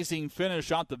energizing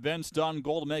finish on the Vince Dunn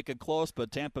goal to make it close,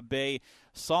 but Tampa Bay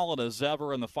solid as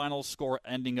ever, and the final score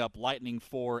ending up Lightning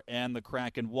 4 and the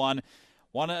Kraken 1.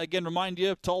 Want to again remind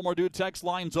you, Tullamore Dew text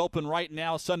lines open right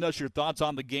now. Send us your thoughts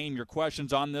on the game, your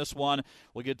questions on this one.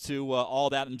 We'll get to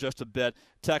all that in just a bit.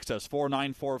 Text us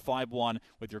 49451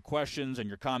 with your questions and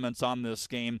your comments on this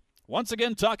game. Once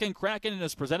again, Talking Kraken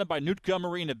is presented by Nootka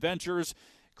Marine Adventures.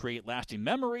 Create lasting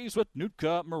memories with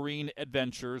Nootka Marine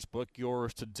Adventures. Book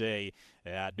yours today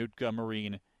at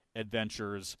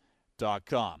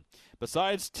NootkaMarineAdventures.com.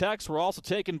 Besides text, we're also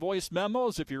taking voice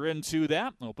memos if you're into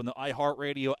that. Open the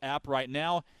iHeartRadio app right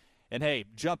now. And hey,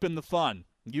 jump in the fun.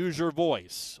 Use your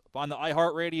voice. On the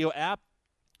iHeartRadio app,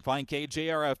 find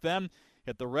KJRFM,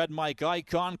 hit the red mic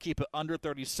icon, keep it under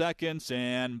 30 seconds,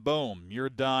 and boom, you're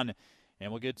done.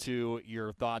 And we'll get to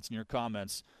your thoughts and your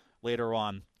comments later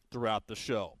on throughout the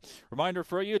show. Reminder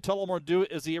for you, Tullamore Dew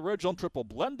is the original triple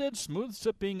blended,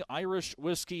 smooth-sipping Irish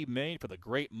whiskey made for the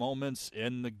great moments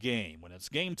in the game. When it's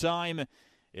game time,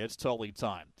 it's Tully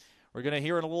time. We're going to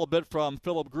hear in a little bit from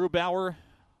Philip Grubauer.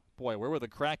 Boy, where would the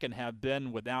Kraken have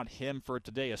been without him for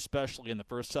today, especially in the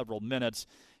first several minutes?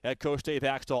 Head coach Dave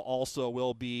Axtell also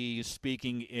will be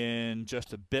speaking in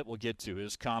just a bit. We'll get to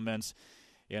his comments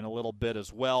in a little bit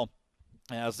as well.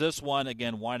 As this one,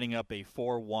 again, winding up a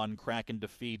 4-1 Kraken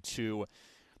defeat to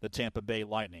the Tampa Bay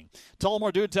Lightning.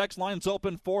 Tullamore Dew text lines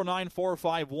open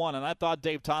 49451, and I thought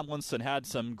Dave Tomlinson had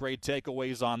some great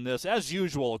takeaways on this, as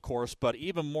usual, of course, but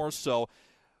even more so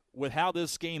with how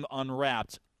this game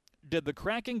unwrapped. Did the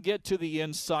Kraken get to the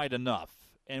inside enough?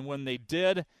 And when they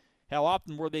did, how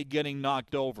often were they getting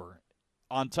knocked over?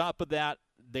 On top of that,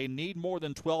 they need more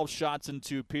than 12 shots in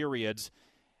 2 periods,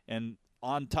 and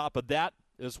on top of that,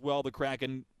 as well, the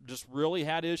Kraken just really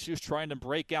had issues trying to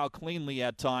break out cleanly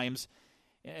at times.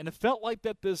 And it felt like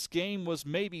that this game was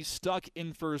maybe stuck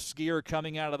in first gear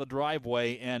coming out of the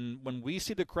driveway. And when we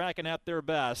see the Kraken at their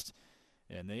best,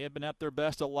 and they have been at their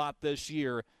best a lot this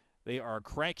year, They are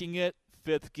cranking it,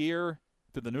 fifth gear,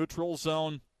 to the neutral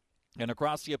zone, and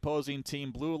across the opposing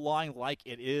team blue line like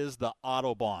it is the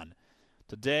Autobahn.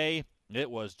 Today, it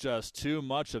was just too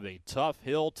much of a tough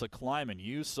hill to climb, and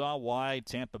you saw why.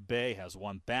 Tampa Bay has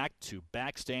won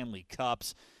back-to-back Stanley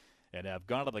Cups and have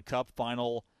gone to the Cup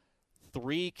final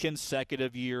 3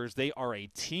 consecutive years. They are a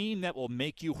team that will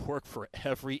make you work for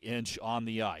every inch on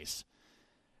the ice.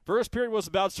 First period was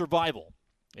about survival,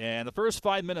 and the first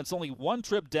 5 minutes, only one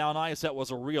trip down ice that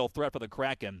was a real threat for the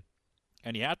Kraken.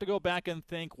 And you have to go back and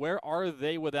think, where are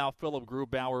they without Philip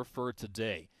Grubauer for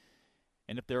today?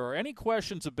 And if there are any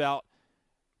questions about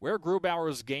where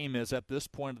Grubauer's game is at this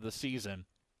point of the season,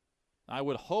 I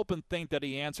would hope and think that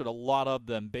he answered a lot of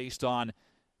them based on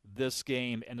this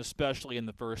game, and especially in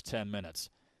the first 10 minutes.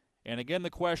 And again, the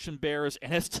question bears,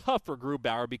 and it's tough for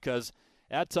Grubauer because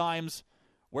at times,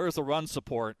 where's the run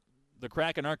support? The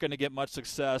Kraken aren't going to get much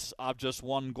success off just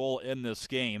one goal in this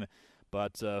game.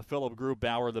 But Philip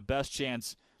Grubauer, the best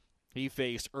chance he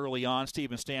faced early on,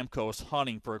 Steven Stamkos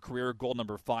hunting for a career goal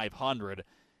number 500.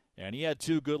 And he had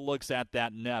 2 good looks at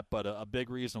that net, but a big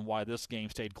reason why this game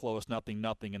stayed close,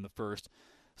 0-0 in the first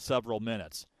several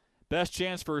minutes. Best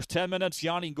chance first 10 minutes,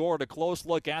 Yanni Gourde, a close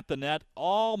look at the net,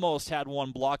 almost had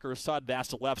one blocker, Saad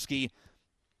Vasilevsky.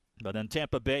 But then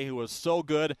Tampa Bay, who was so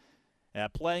good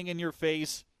at playing in your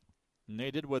face, and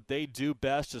they did what they do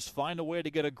best, just find a way to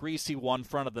get a greasy one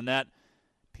front of the net.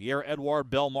 Pierre-Edouard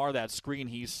Bellemare, that screen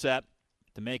he set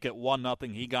to make it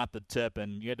 1-0. He got the tip,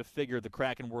 and you had to figure the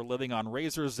Kraken were living on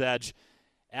razor's edge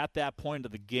at that point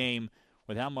of the game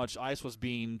with how much ice was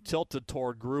being tilted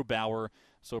toward Grubauer.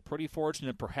 So pretty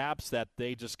fortunate perhaps that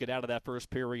they just get out of that first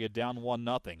period down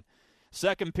 1-0.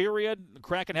 Second period, the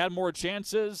Kraken had more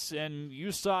chances, and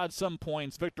you saw at some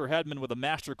points Victor Hedman with a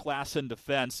masterclass in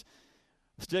defense.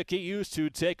 Stick he used to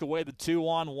take away the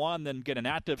 2-on-1, then get an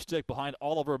active stick behind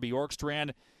Oliver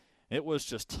Bjorkstrand. It was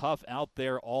just tough out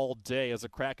there all day as the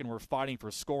Kraken were fighting for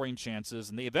scoring chances,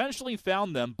 and they eventually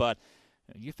found them, but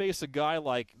you face a guy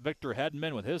like Victor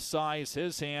Hedman with his size,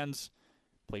 his hands,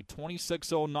 played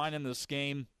 26:09 in this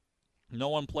game. No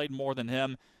one played more than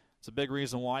him. It's a big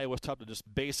reason why it was tough to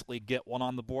just basically get one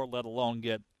on the board, let alone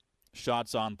get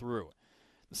shots on through.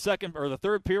 The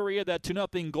third period, that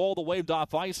 2-0 goal, the waved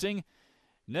off icing.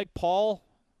 Nick Paul,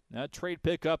 that trade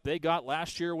pickup they got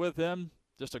last year with him,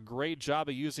 just a great job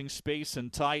of using space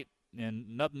and tight,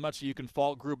 and nothing much you can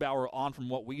fault Grubauer on from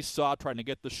what we saw, trying to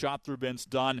get the shot through Vince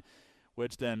Dunn,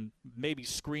 which then maybe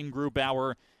screened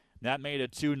Grubauer. That made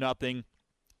it 2-0.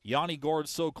 Yanni Gourde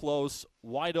so close,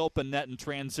 wide open net in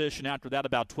transition after that,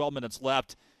 about 12 minutes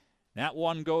left. That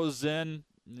one goes in.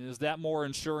 Is that more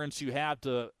insurance you have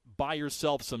to buy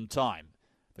yourself some time?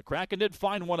 The Kraken did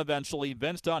find one eventually.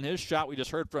 Vince Dunn, his shot, we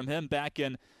just heard from him back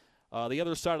in the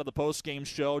other side of the post-game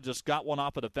show, just got one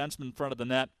off a defenseman in front of the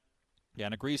net. Yeah,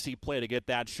 and a greasy play to get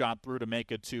that shot through to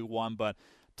make it 2-1, but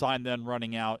time then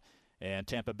running out, and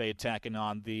Tampa Bay attacking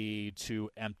on the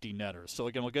 2 empty netters. So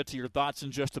again, we'll get to your thoughts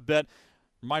in just a bit.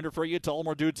 Reminder for you,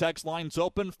 Tullamore Dew text line's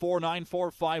open,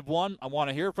 49451. I want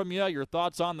to hear from you, your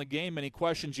thoughts on the game, any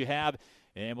questions you have,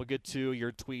 and we'll get to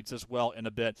your tweets as well in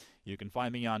a bit. You can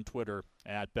find me on Twitter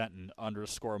at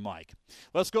Benton_Mike.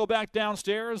 Let's go back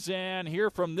downstairs and hear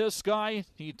from this guy.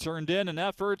 He turned in an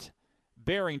effort,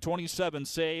 bearing 27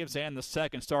 saves and the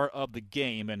second start of the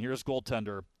game. And here's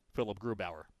goaltender Philip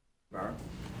Grubauer. Well,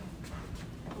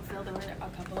 Phil, there were a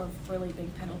couple of really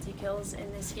big penalty kills in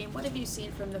this game. What have you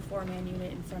seen from the 4-man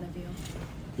unit in front of you?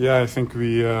 Yeah, I think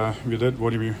we did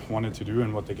what we wanted to do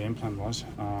and what the game plan was.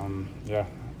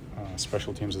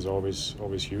 Special teams is always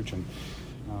huge, and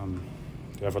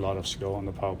they have a lot of skill on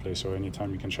the power play, so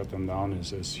anytime you can shut them down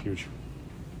is huge.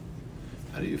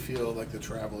 How do you feel like the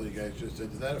travel you guys just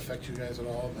did? Did that affect you guys at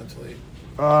all mentally?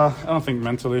 I don't think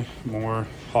mentally. More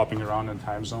hopping around in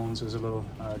time zones is a little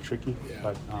tricky,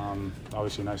 but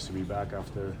obviously nice to be back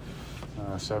after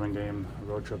a 7-game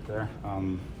road trip there.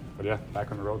 But yeah,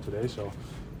 back on the road today, so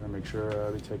we're going to make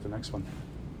sure we take the next one.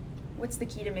 What's the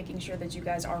key to making sure that you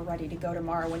guys are ready to go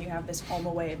tomorrow when you have this home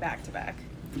away back-to-back?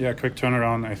 Yeah, quick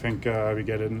turnaround. I think we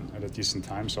get in at a decent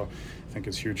time, so I think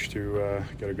it's huge to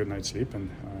get a good night's sleep and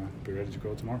be ready to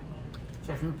go tomorrow.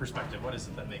 So from your perspective, what is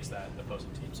it that makes that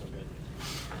opposing team so good?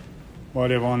 Well,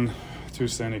 they won 2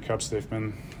 Stanley Cups. They've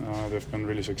been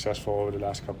really successful over the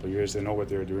last couple of years. They know what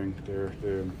they're doing. They're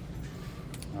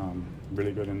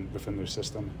really good within their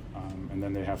system, and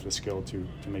then they have the skill to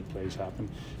make plays happen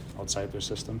outside their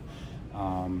system.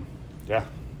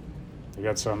 They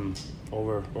got some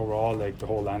overall, like the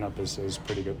whole lineup is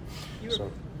pretty good.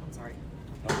 Sorry.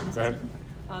 Go ahead.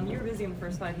 You were busy in the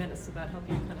first 5 minutes. Did that help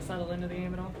you kind of settle into the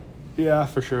game at all? Yeah,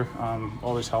 for sure.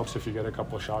 Always helps if you get a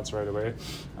couple of shots right away.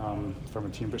 From a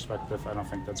team perspective, I don't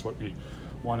think that's what we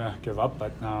want to give up.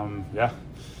 But yeah,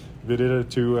 we did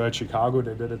it to Chicago.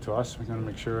 They did it to us. We're going to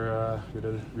make sure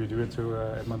we do it to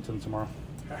Edmonton tomorrow.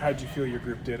 How did you feel your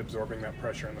group did absorbing that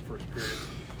pressure in the first period?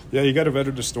 Yeah, you got to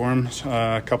weather the storm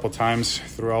a couple times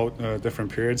throughout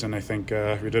different periods, and I think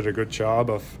we did a good job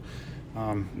of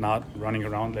not running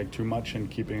around like too much and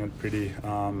keeping it pretty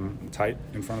tight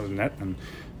in front of the net, and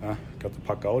got the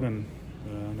puck out, and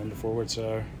then the forwards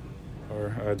are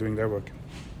doing their work.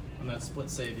 On that split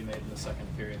save you made in the second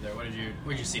period there, what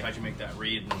did you see? How'd you make that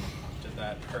read, and did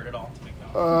that hurt at all to make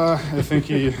that? I think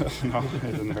no,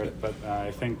 it didn't hurt it, but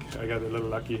I think I got a little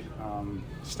lucky.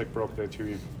 Stick broke there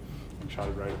too, and shot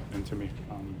it right into me.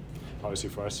 Obviously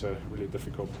for us, a really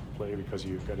difficult play because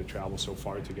you got to travel so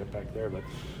far to get back there. But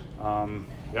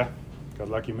yeah, got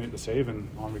lucky, made the save, and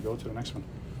on we go to the next one.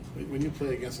 When you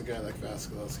play against a guy like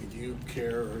Vasilevsky, do you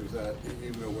care, or is that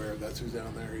even aware that's who's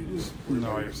down there? Or you just worry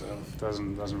about yourself? It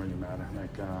doesn't really matter.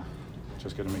 Like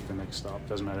just got to make the next stop.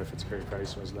 Doesn't matter if it's Carey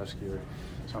Price, Vasilevsky, or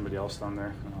somebody else down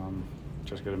there.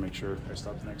 Just got to make sure I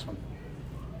stop the next one.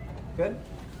 Good.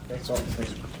 That's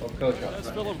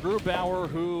Philip Grubauer,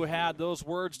 who had those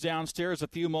words downstairs a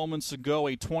few moments ago,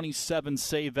 a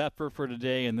 27-save effort for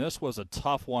today, and this was a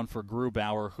tough one for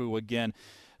Grubauer, who, again,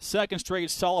 second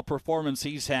straight solid performance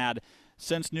he's had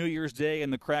since New Year's Day,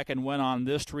 and the Kraken went on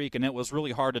this streak, and it was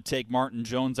really hard to take Martin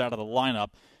Jones out of the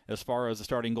lineup as far as the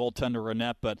starting goaltender or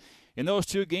net. But in those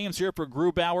two games here for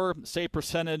Grubauer, save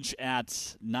percentage at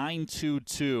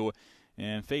 .922,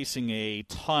 and facing a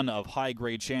ton of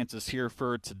high-grade chances here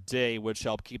for today, which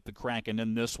helped keep the Kraken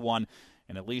in this one,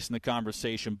 and at least in the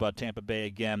conversation. But Tampa Bay,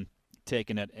 again,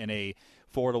 taking it in a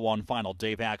 4-1 final.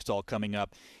 Dave Haxtell coming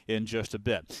up in just a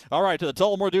bit. All right, to the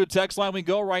Tullamore Dude text line we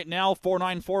go right now,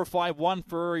 49451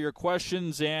 for your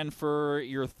questions and for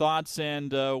your thoughts.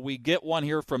 And we get one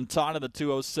here from Todd of the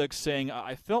 206 saying,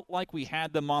 I felt like we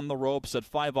had them on the ropes at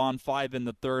 5-on-5 in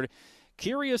the third.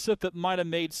 Curious if it might have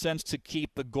made sense to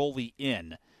keep the goalie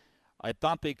in. I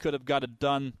thought they could have got it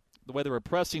done the way they were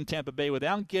pressing Tampa Bay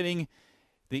without getting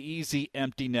the easy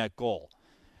empty net goal.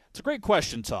 It's a great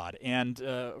question, Todd. And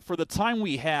for the time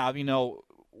we have, you know,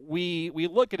 we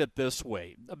look at it this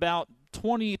way. About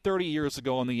 20, 30 years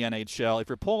ago in the NHL, if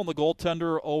you're pulling the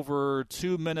goaltender over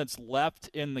 2 minutes left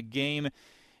in the game,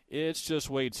 it's just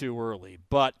way too early.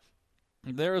 But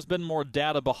there has been more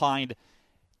data behind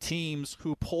teams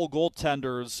who pull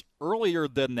goaltenders earlier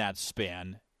than that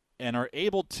span and are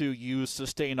able to use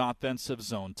sustained offensive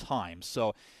zone time.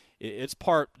 So it's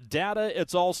part data,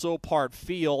 it's also part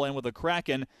feel, and with the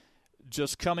Kraken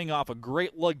just coming off a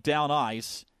great look down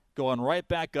ice, going right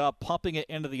back up, pumping it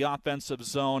into the offensive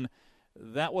zone,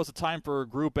 that was a time for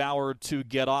Grubauer to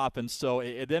get off, and so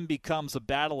it then becomes a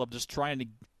battle of just trying to,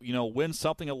 you know, win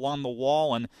something along the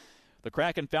wall, and the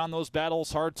Kraken found those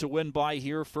battles hard to win by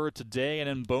here for today, and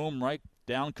then boom, right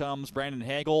down comes Brandon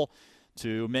Hagel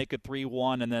to make it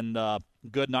 3-1, and then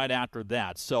good night after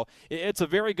that. So it's a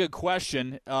very good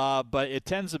question, but it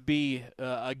tends to be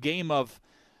a game of,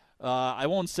 I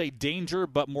won't say danger,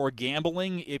 but more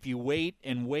gambling if you wait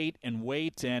and wait and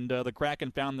wait, and the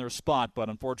Kraken found their spot, but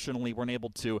unfortunately weren't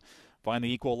able to find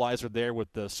the equalizer there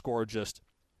with the score just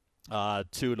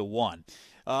 2-1.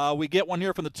 We get one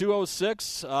here from the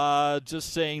 206,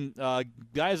 just saying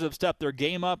guys have stepped their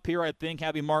game up here. I think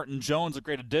having Martin Jones a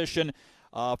great addition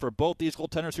for both these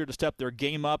goaltenders here to step their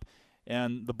game up.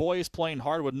 And the boys playing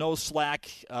hard with no slack.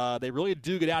 They really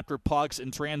do get after pucks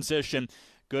in transition.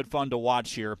 Good fun to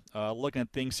watch here. Looking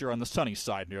at things here on the sunny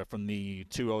side here from the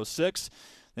 206.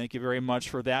 Thank you very much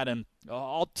for that. And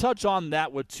I'll touch on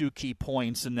that with two key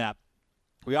points in that.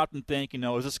 We often think, you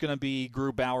know, is this going to be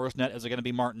Grubauer's net? Is it going to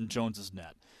be Martin Jones's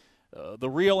net? The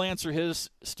real answer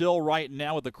is still right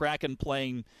now with the Kraken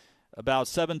playing about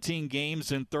 17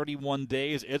 games in 31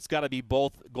 days. It's got to be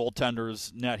both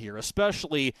goaltenders' net here,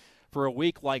 especially for a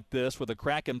week like this where the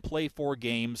Kraken play 4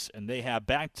 games and they have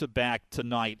back-to-back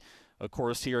tonight, of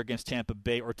course, here against Tampa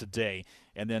Bay or today,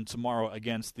 and then tomorrow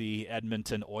against the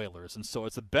Edmonton Oilers. And so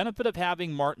it's a benefit of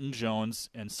having Martin Jones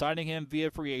and signing him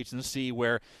via free agency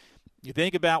where you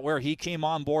think about where he came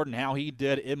on board and how he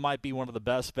did, it might be one of the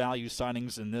best value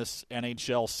signings in this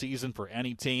NHL season for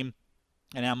any team,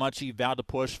 and how much he vowed to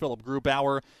push Philip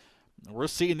Grubauer. We're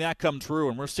seeing that come true,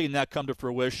 and we're seeing that come to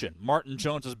fruition. Martin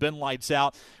Jones has been lights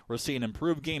out. We're seeing an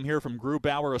improved game here from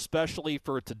Grubauer, especially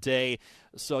for today.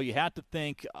 So you have to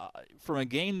think from a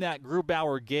game that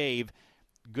Grubauer gave,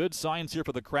 good signs here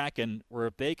for the Kraken, where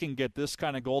if they can get this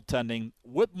kind of goaltending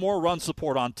with more run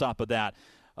support on top of that,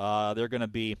 they're going to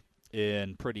be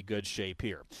in pretty good shape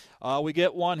here. We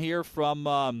get one here from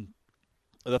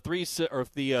the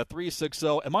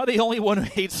 360. Am I the only one who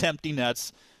hates empty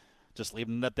nets? Just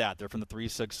leaving it at that. They're from the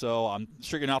 360. I'm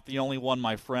sure you're not the only one,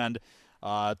 my friend.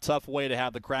 Tough way to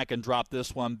have the Kraken drop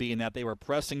this one, being that they were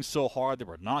pressing so hard. They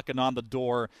were knocking on the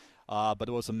door. But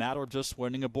it was a matter of just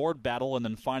winning a board battle and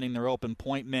then finding their open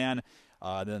point man.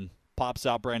 Then pops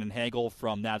out Brandon Hagel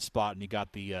from that spot, and you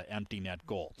got the empty net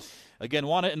goal. Again,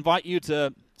 want to invite you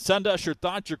to send us your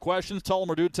thoughts, your questions.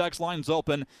 Tullamore Dew text line's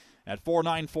open at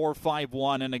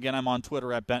 49451. And again, I'm on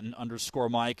Twitter at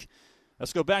Benton_Mike.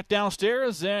 Let's go back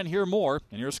downstairs and hear more.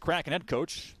 And here's Kraken head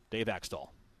coach Dave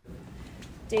Axtell.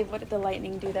 Dave, what did the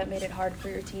Lightning do that made it hard for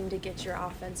your team to get your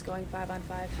offense going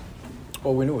 5-on-5?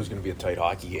 Well, we knew it was going to be a tight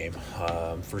hockey game.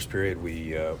 First period,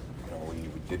 we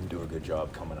didn't do a good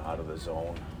job coming out of the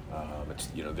zone.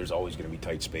 There's always going to be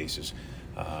tight spaces.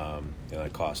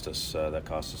 That cost us a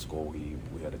goal.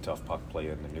 We had a tough puck play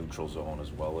in the neutral zone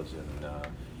as well as in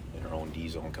our own D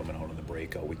zone coming out of the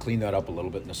breakout. We cleaned that up a little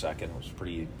bit in the second.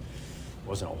 It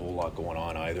wasn't a whole lot going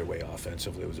on either way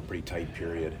offensively. It was a pretty tight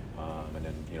period, and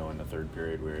then in the third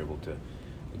period we were able to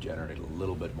generate a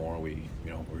little bit more. We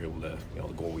were able to the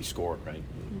goal we scored, right?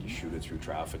 You shoot it through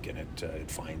traffic and it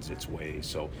finds its way.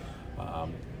 So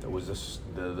it was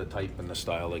the type and the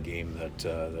style of game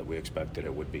that we expected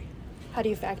it would be. How do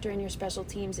you factor in your special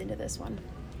teams into this one?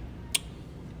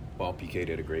 Well, PK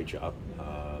did a great job.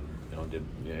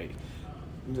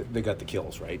 They got the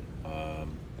kills, right?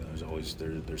 There's always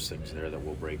there's things there that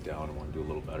we'll break down and want to do a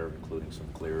little better, including some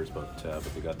clears. But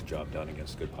they got the job done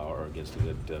against a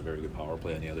very good power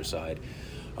play on the other side.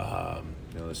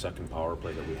 The second power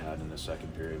play that we had in the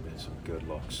second period had some good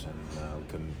looks, and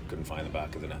couldn't find the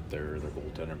back of the net there. Their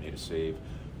goaltender made a save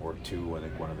or two. I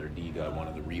think one of their D got one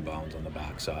of the rebounds on the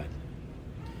backside.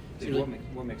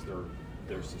 What makes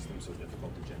their system so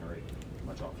difficult to generate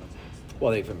much offense?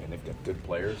 Well, they've got good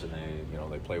players, and they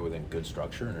play within good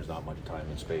structure, and there's not much time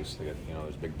and space. They got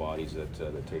there's big bodies that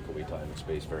take away time and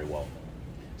space very well.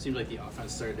 Seemed like the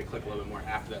offense started to click a little bit more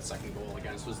after that second goal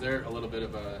against. Was there a little bit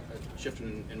of a shift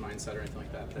in mindset or anything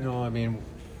like that there? No,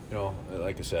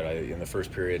 like I said, in the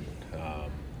first period,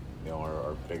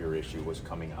 our bigger issue was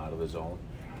coming out of the zone.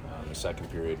 In the second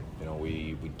period,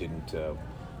 we didn't.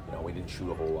 We didn't shoot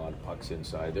a whole lot of pucks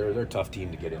inside. They're a tough team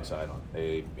to get inside on.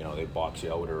 They box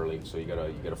you out early, so you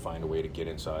gotta find a way to get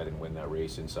inside and win that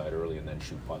race inside early, and then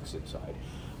shoot pucks inside.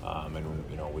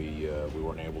 We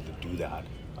weren't able to do that.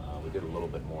 We did a little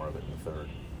bit more of it in the third.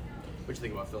 What do you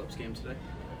think about Phillips' game today?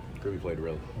 Kirby played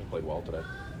well today.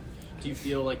 Do you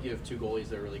feel like you have two goalies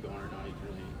that are really going, or not? You can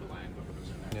really rely on whoever's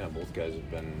in there. Yeah, both guys have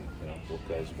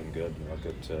been good. You look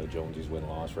at Jonesy's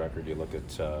win-loss record. You look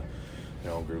at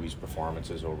Gruby's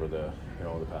performances over the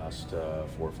past 4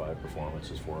 or 5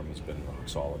 performances for him. He's been rock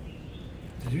solid.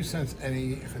 Did you sense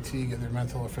any fatigue, either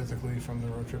mental or physically, from the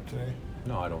road trip today?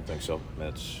 No, I don't think so.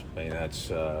 That's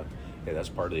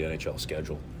part of the NHL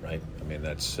schedule, right? I mean,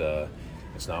 it's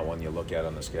not one you look at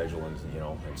on the schedule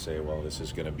and say, well, this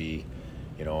is going to be,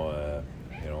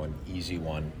 an easy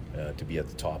one to be at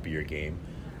the top of your game.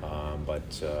 I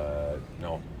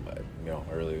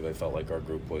really felt like our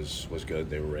group was good.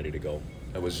 They were ready to go.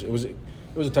 It was a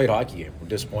tight hockey game. We're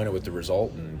disappointed with the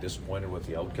result and disappointed with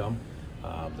the outcome.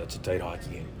 That's a tight hockey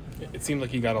game. It seemed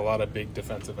like you got a lot of big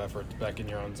defensive effort back in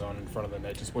your own zone in front of the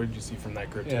net. Just what did you see from that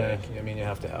group today? I mean, you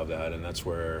have to have that, and that's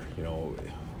where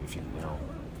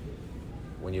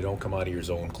when you don't come out of your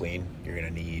zone clean, you're going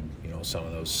to need some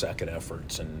of those second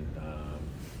efforts, and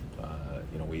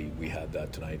we had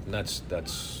that tonight, and that's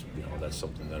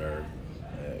something that I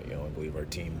believe our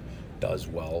team does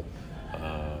well.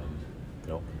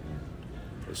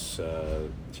 This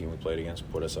team we played against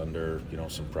put us under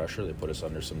some pressure. They put us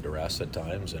under some duress at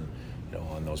times, and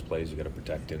on those plays you got to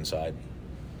protect inside.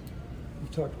 You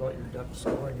talked about your depth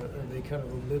scoring. Are they kind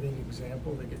of a living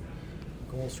example? They get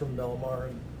goals from Belmar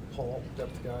and Paul,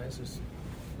 depth guys. Is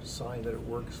a sign that it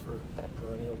works for a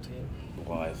perennial team.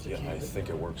 Well, I think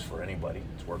it works for anybody.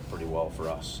 It's worked pretty well for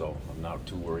us, so I'm not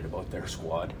too worried about their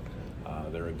squad.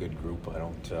 They're a good group. I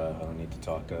don't need to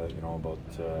talk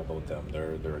about them.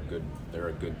 They're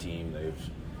a good team. They've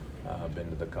been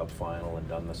to the Cup final and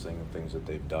done the things that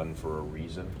they've done for a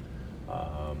reason.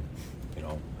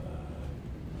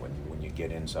 When you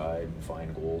get inside and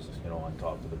find goals, on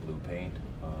top of the blue paint,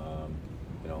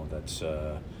 that's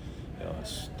a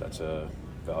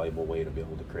valuable way to be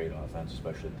able to create offense,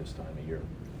 especially at this time of year.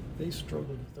 They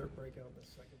struggled with their breakout in the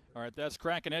second. All right, that's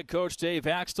Kraken head coach Dave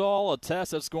Axtell. A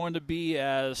test that's going to be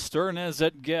as stern as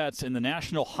it gets in the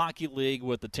National Hockey League,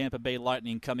 with the Tampa Bay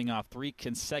Lightning coming off 3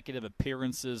 consecutive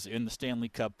appearances in the Stanley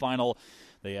Cup final.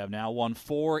 They have now won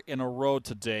 4 in a row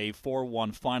today,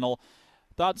 4-1 final.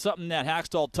 Thought something that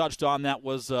Hackstall touched on that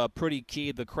was pretty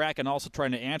key. The Kraken also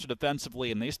trying to answer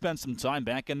defensively, and they spent some time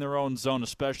back in their own zone,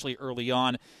 especially early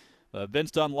on.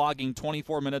 Vince Dunn logging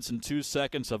 24 minutes and 2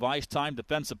 seconds of ice time.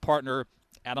 Defensive partner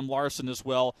Adam Larsson as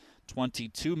well,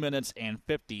 22 minutes and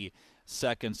 50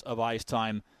 seconds of ice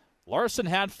time. Larsson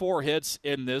had 4 hits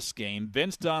in this game.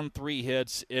 Vince Dunn 3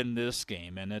 hits in this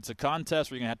game. And it's a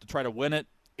contest where you're going to have to try to win it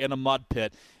in a mud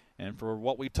pit. And for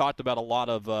what we've talked about a lot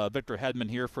of Victor Hedman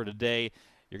here for today,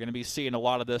 you're going to be seeing a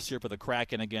lot of this here for the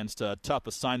Kraken against tough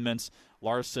assignments.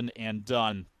 Larsson and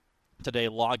Dunn today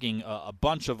logging a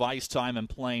bunch of ice time and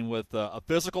playing with a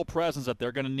physical presence that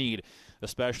they're going to need,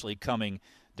 especially coming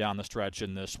down the stretch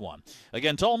in this one.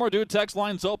 Again, Tullamore Dew text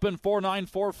lines open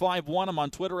 49451. I'm on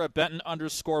Twitter at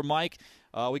Benton_Mike.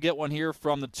 We get one here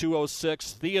from the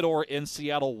 206. Theodore in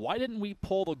Seattle. Why didn't we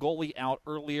pull the goalie out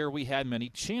earlier? We had many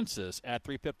chances at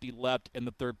 3:50 left in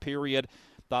the third period.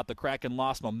 Thought the Kraken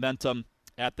lost momentum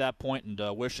at that point,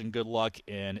 and wishing good luck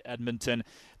in Edmonton.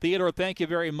 Theodore, thank you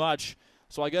very much.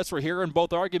 So I guess we're hearing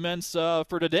both arguments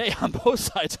for today on both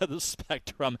sides of the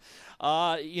spectrum.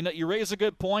 You raise a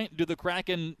good point. Do the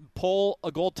Kraken pull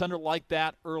a goaltender like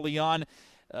that early on?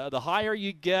 The higher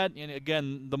you get, and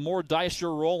again, the more dice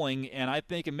you're rolling, and I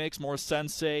think it makes more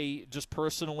sense, say, just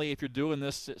personally, if you're doing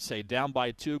this, say, down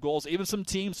by 2 goals. Even some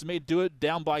teams may do it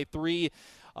down by 3.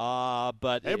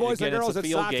 But hey, boys again, and girls, it's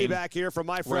Saki back here from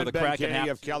my friend Ben Kenny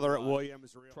of Keller at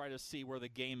Williams. Try to see where the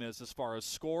game is as far as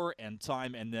score and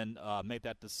time, and then make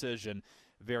that decision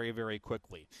very, very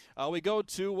quickly. We go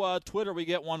to Twitter. We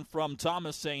get one from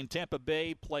Thomas saying Tampa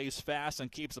Bay plays fast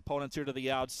and keeps opponents here to the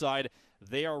outside.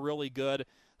 They are really good.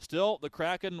 Still, the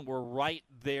Kraken were right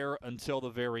there until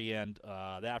the very end.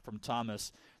 That from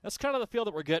Thomas. That's kind of the feel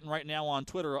that we're getting right now on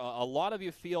Twitter. A lot of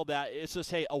you feel that it's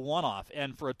just, hey, a one-off.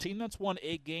 And for a team that's won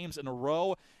 8 games in a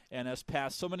row and has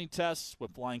passed so many tests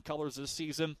with flying colors this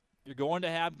season, you're going to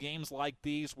have games like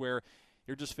these where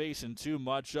you're just facing too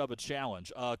much of a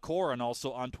challenge. Corin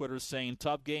also on Twitter saying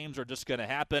tough games are just going to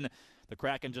happen. The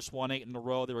Kraken just won 8 in a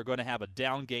row. They were going to have a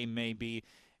down game maybe.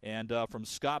 And from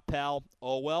Scott Powell,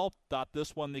 thought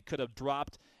this one they could have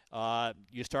dropped.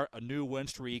 You start a new win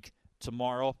streak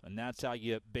tomorrow, and that's how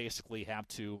you basically have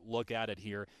to look at it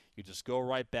here. You just go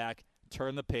right back,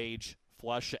 turn the page,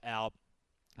 flush it out,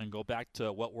 and go back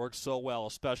to what works so well,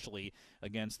 especially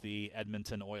against the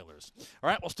Edmonton Oilers.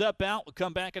 All right, we'll step out. We'll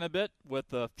come back in a bit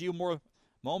with a few more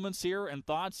moments here and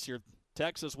thoughts. Your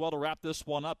text as well to wrap this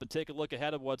one up and take a look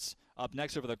ahead of what's up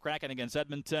next over the Kraken against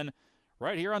Edmonton.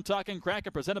 Right here on Talking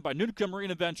Kraken, presented by Nootka Marine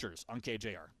Adventures on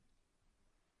KJR.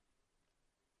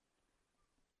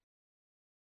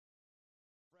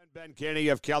 Ben Kenny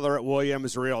of Keller at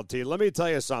Williams Realty. Let me tell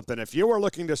you something. If you are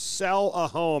looking to sell a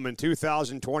home in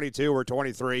 2022 or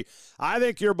 23, I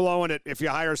think you're blowing it if you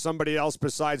hire somebody else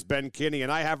besides Ben Kenny, and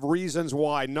I have reasons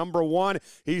why. Number one,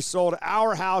 he sold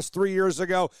our house 3 years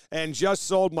ago and just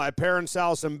sold my parents'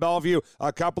 house in Bellevue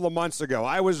a couple of months ago.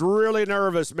 I was really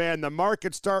nervous, man. The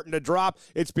market's starting to drop.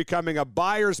 It's becoming a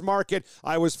buyer's market.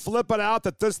 I was flipping out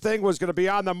that this thing was going to be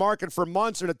on the market for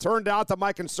months, and it turned out that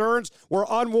my concerns were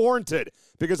unwarranted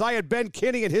because I had Ben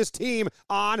Kenny and his team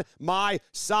on my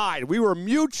side. We were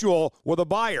mutual with a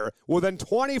buyer within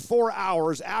 24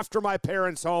 hours after my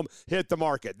parents' home hit the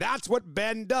market. That's what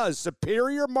Ben does.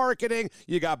 Superior marketing.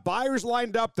 You got buyers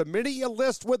lined up the minute you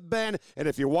list with Ben, and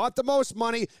if you want the most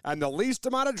money and the least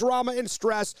amount of drama and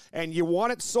stress and you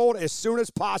want it sold as soon as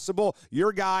possible,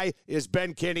 your guy is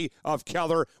Ben Kenny of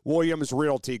Keller Williams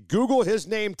Realty. Google his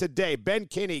name today, Ben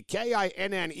Kenny,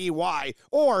 Kinney,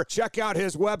 or check out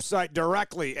his website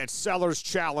directly at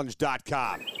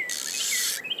sellerschallenge.com.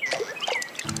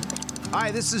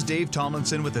 Hi, this is Dave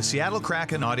Tomlinson with the Seattle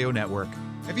Kraken Audio Network.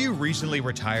 Have you recently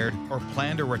retired or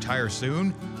plan to retire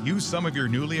soon? Use some of your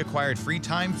newly acquired free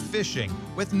time fishing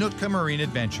with Nootka Marine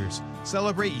Adventures.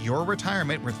 Celebrate your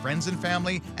retirement with friends and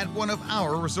family at one of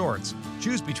our resorts.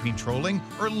 Choose between trolling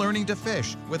or learning to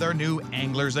fish with our new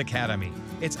Anglers Academy.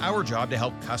 It's our job to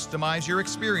help customize your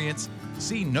experience.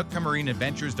 See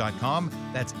NootkaMarineAdventures.com.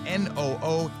 That's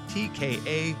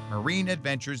NOOTKA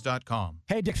MarineAdventures.com.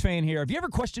 Hey, Dick Fain here. Have you ever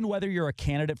questioned whether you're a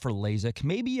candidate for LASIK?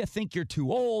 Maybe you think you're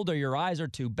too old, or your eyes are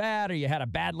too bad, or you had a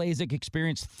bad LASIK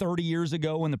experience 30 years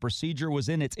ago when the procedure was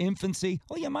in its infancy.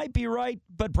 Well, you might be right,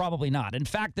 but probably not. In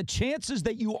fact, the chances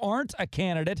that you aren't a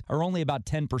candidate are only about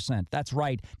 10%. That's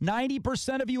right.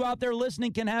 90% of you out there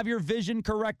listening can have your vision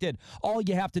corrected. All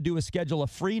you have to do is schedule a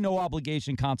free,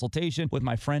 no-obligation consultation with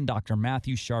my friend Dr.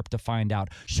 Matthew Sharp to find out.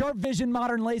 Sharp Vision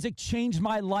Modern LASIK changed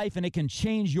my life, and it can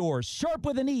change yours. Sharp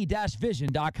with an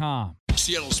E-vision.com.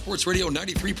 Seattle Sports Radio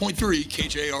 93.3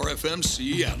 KJR-FM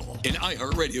Seattle, an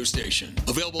iHeart radio station.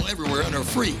 Available everywhere on our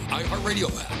free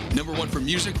iHeartRadio app. #1 for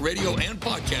music, radio, and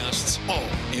podcasts, all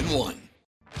in one.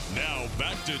 Now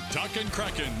back to Talkin'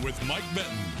 Kraken with Mike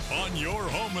Benton on your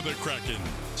home of the Kraken.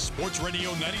 Sports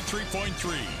Radio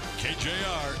 93.3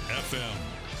 KJR-FM.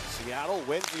 Seattle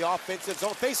wins the offensive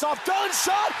zone. Face-off, done,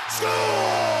 shot, score!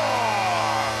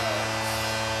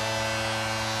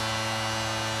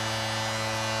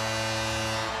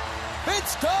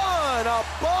 It's done! A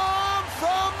bomb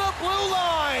from the blue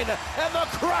line! And the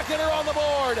Kraken are on the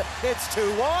board! It's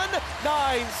 2-1,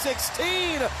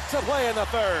 9:16 to play in the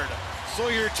third. So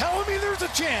you're telling me there's a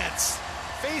chance?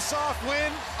 Face-off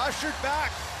win, ushered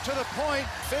back to the point.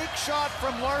 Fake shot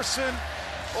from Larson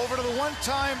over to the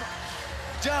one-time.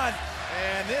 Done.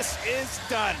 And this is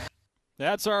done.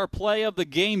 That's our play of the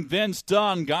game. Vince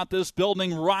Dunn got this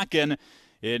building rocking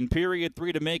in period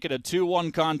 3 to make it a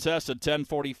 2-1 contest at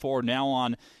 10:44. Now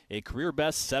on a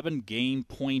career-best 7-game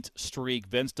point streak.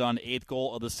 Vince Dunn, 8th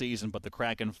goal of the season, but the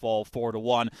Kraken fall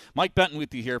 4-1. Mike Benton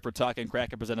with you here for Talkin'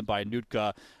 Kraken, presented by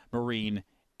Nootka Marine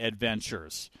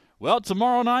Adventures. Well,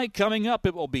 tomorrow night coming up,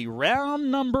 it will be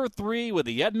round number 3 with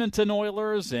the Edmonton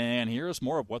Oilers, and here's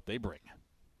more of what they bring.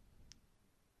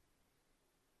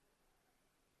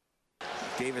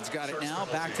 David's got it now.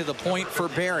 Back to the point for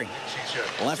Barry.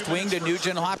 Left wing to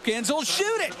Nugent Hopkins. He'll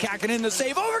shoot it. Kakkonen the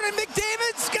save. Over to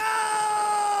McDavid. Scores!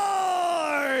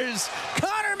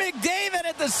 Connor McDavid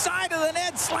at the side of the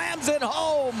net slams it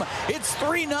home. It's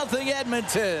 3-0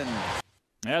 Edmonton.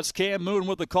 That's Cam Moon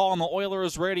with the call on the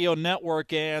Oilers radio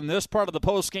network, and this part of the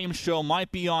postgame show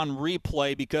might be on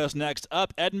replay because next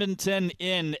up, Edmonton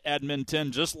in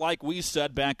Edmonton, just like we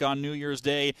said back on New Year's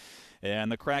Day.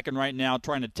 And the Kraken right now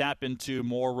trying to tap into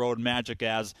more road magic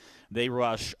as they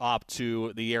rush up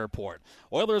to the airport.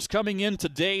 Oilers coming in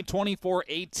today,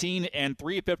 24-18 and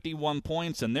 351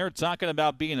 points, and they're talking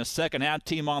about being a second-half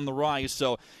team on the rise,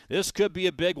 so this could be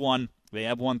a big one. They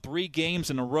have won 3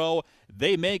 games in a row.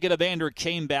 They may get Evander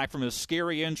Kane back from his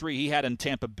scary injury he had in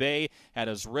Tampa Bay, had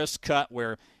his wrist cut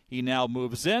where he now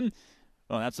moves in.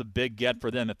 Well, that's a big get for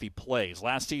them if he plays.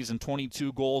 Last season,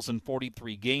 22 goals in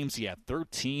 43 games. He had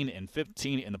 13 and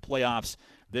 15 in the playoffs.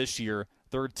 This year,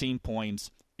 13 points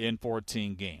in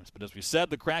 14 games. But as we said,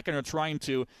 the Kraken are trying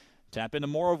to tap into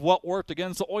more of what worked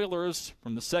against the Oilers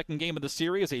from the second game of the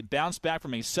series. They bounced back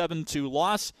from a 7-2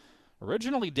 loss,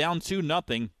 originally down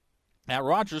 2-0 at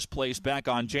Rogers Place back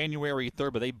on January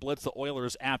 3rd, but they blitzed the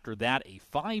Oilers after that. A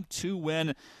 5-2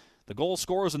 win. The goal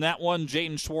scorers in that one,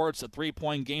 Jaden Schwartz, a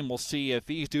 3-point game. We'll see if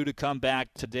he's due to come back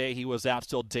today. He was out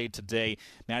still day-to-day.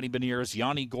 Matty Beniers,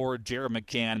 Yanni Gourde, Jared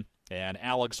McCann, and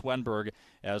Alex Wenberg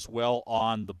as well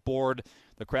on the board.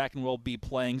 The Kraken will be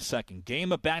playing second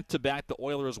game of back-to-back. The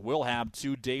Oilers will have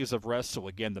 2 days of rest. So,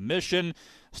 again, the mission,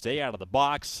 stay out of the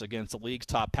box against the league's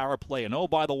top power play. And, oh,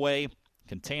 by the way,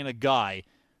 contain a guy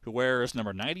who wears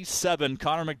number 97,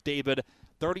 Connor McDavid,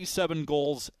 37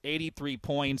 goals, 83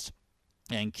 points,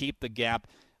 and keep the gap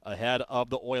ahead of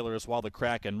the Oilers while the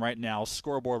Kraken right now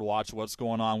scoreboard watch what's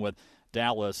going on with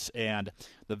Dallas and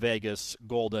the Vegas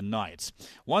Golden Knights.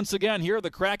 Once again, here the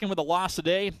Kraken with a loss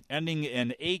today, ending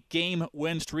an 8-game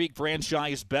win streak,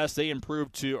 franchise best. They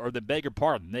improved to, or the bigger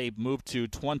pardon, they moved to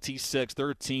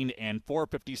 26-13 and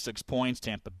 456 points.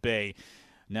 Tampa Bay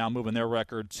now moving their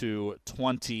record to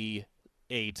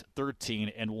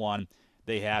 28-13 and 1.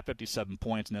 They have 57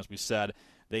 points, and as we said,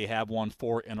 they have won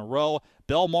 4 in a row.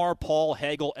 Belmar, Paul,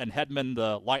 Hagel, and Hedman,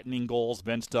 the Lightning goals.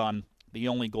 Vince Dunn, the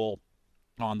only goal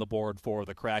on the board for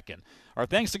the Kraken. Our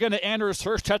thanks again to Anders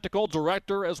Hirsch, technical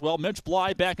director, as well. Mitch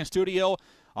Bly back in studio.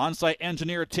 On-site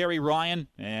engineer Terry Ryan.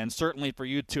 And certainly for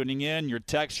you tuning in, your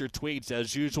texts, your tweets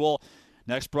as usual.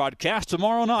 Next broadcast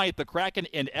tomorrow night, the Kraken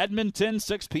in Edmonton,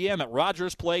 6 p.m. at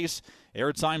Rogers Place.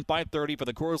 Airtime 5:30 for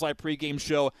the Coors Light pregame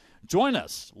show. Join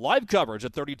us. Live coverage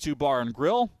at 32 Bar and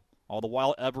Grill. All the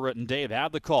while, Everett and Dave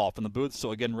have the call from the booth.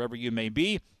 So, again, wherever you may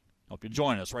be, hope you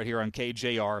join us right here on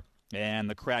KJR and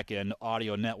the Kraken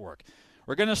Audio Network.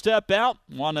 We're going to step out.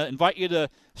 Want to invite you to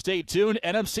stay tuned.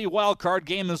 NFC wildcard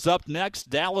game is up next.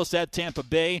 Dallas at Tampa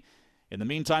Bay. In the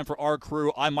meantime, for our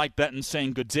crew, I'm Mike Benton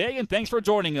saying good day, and thanks for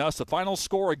joining us. The final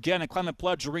score again at Climate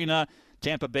Pledge Arena,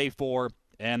 Tampa Bay 4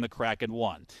 and the Kraken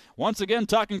 1. Once again,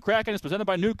 Talking Kraken is presented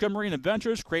by Nootka Marine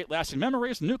Adventures. Create lasting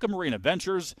memories. Nootka Marine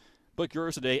Adventures. Book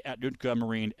yours today at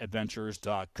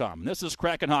NootkaMarineAdventures.com. This is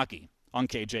Kraken Hockey on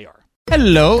KJR.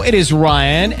 Hello, it is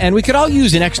Ryan, and we could all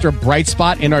use an extra bright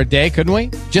spot in our day, couldn't we?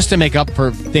 Just to make up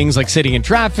for things like sitting in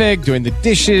traffic, doing the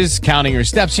dishes, counting your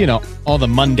steps, all the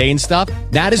mundane stuff.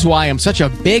 That is why I'm such a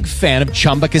big fan of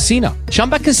Chumba Casino.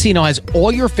 Chumba Casino has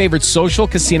all your favorite social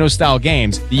casino-style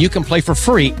games that you can play for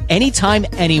free anytime,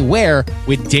 anywhere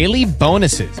with daily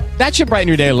bonuses. That should brighten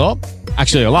your day a little.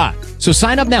 Actually, a lot. So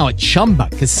sign up now at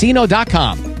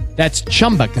ChumbaCasino.com. That's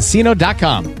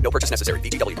ChumbaCasino.com. No purchase necessary.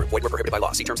 VGW Group. Void where prohibited by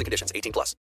law. See terms and conditions. 18+.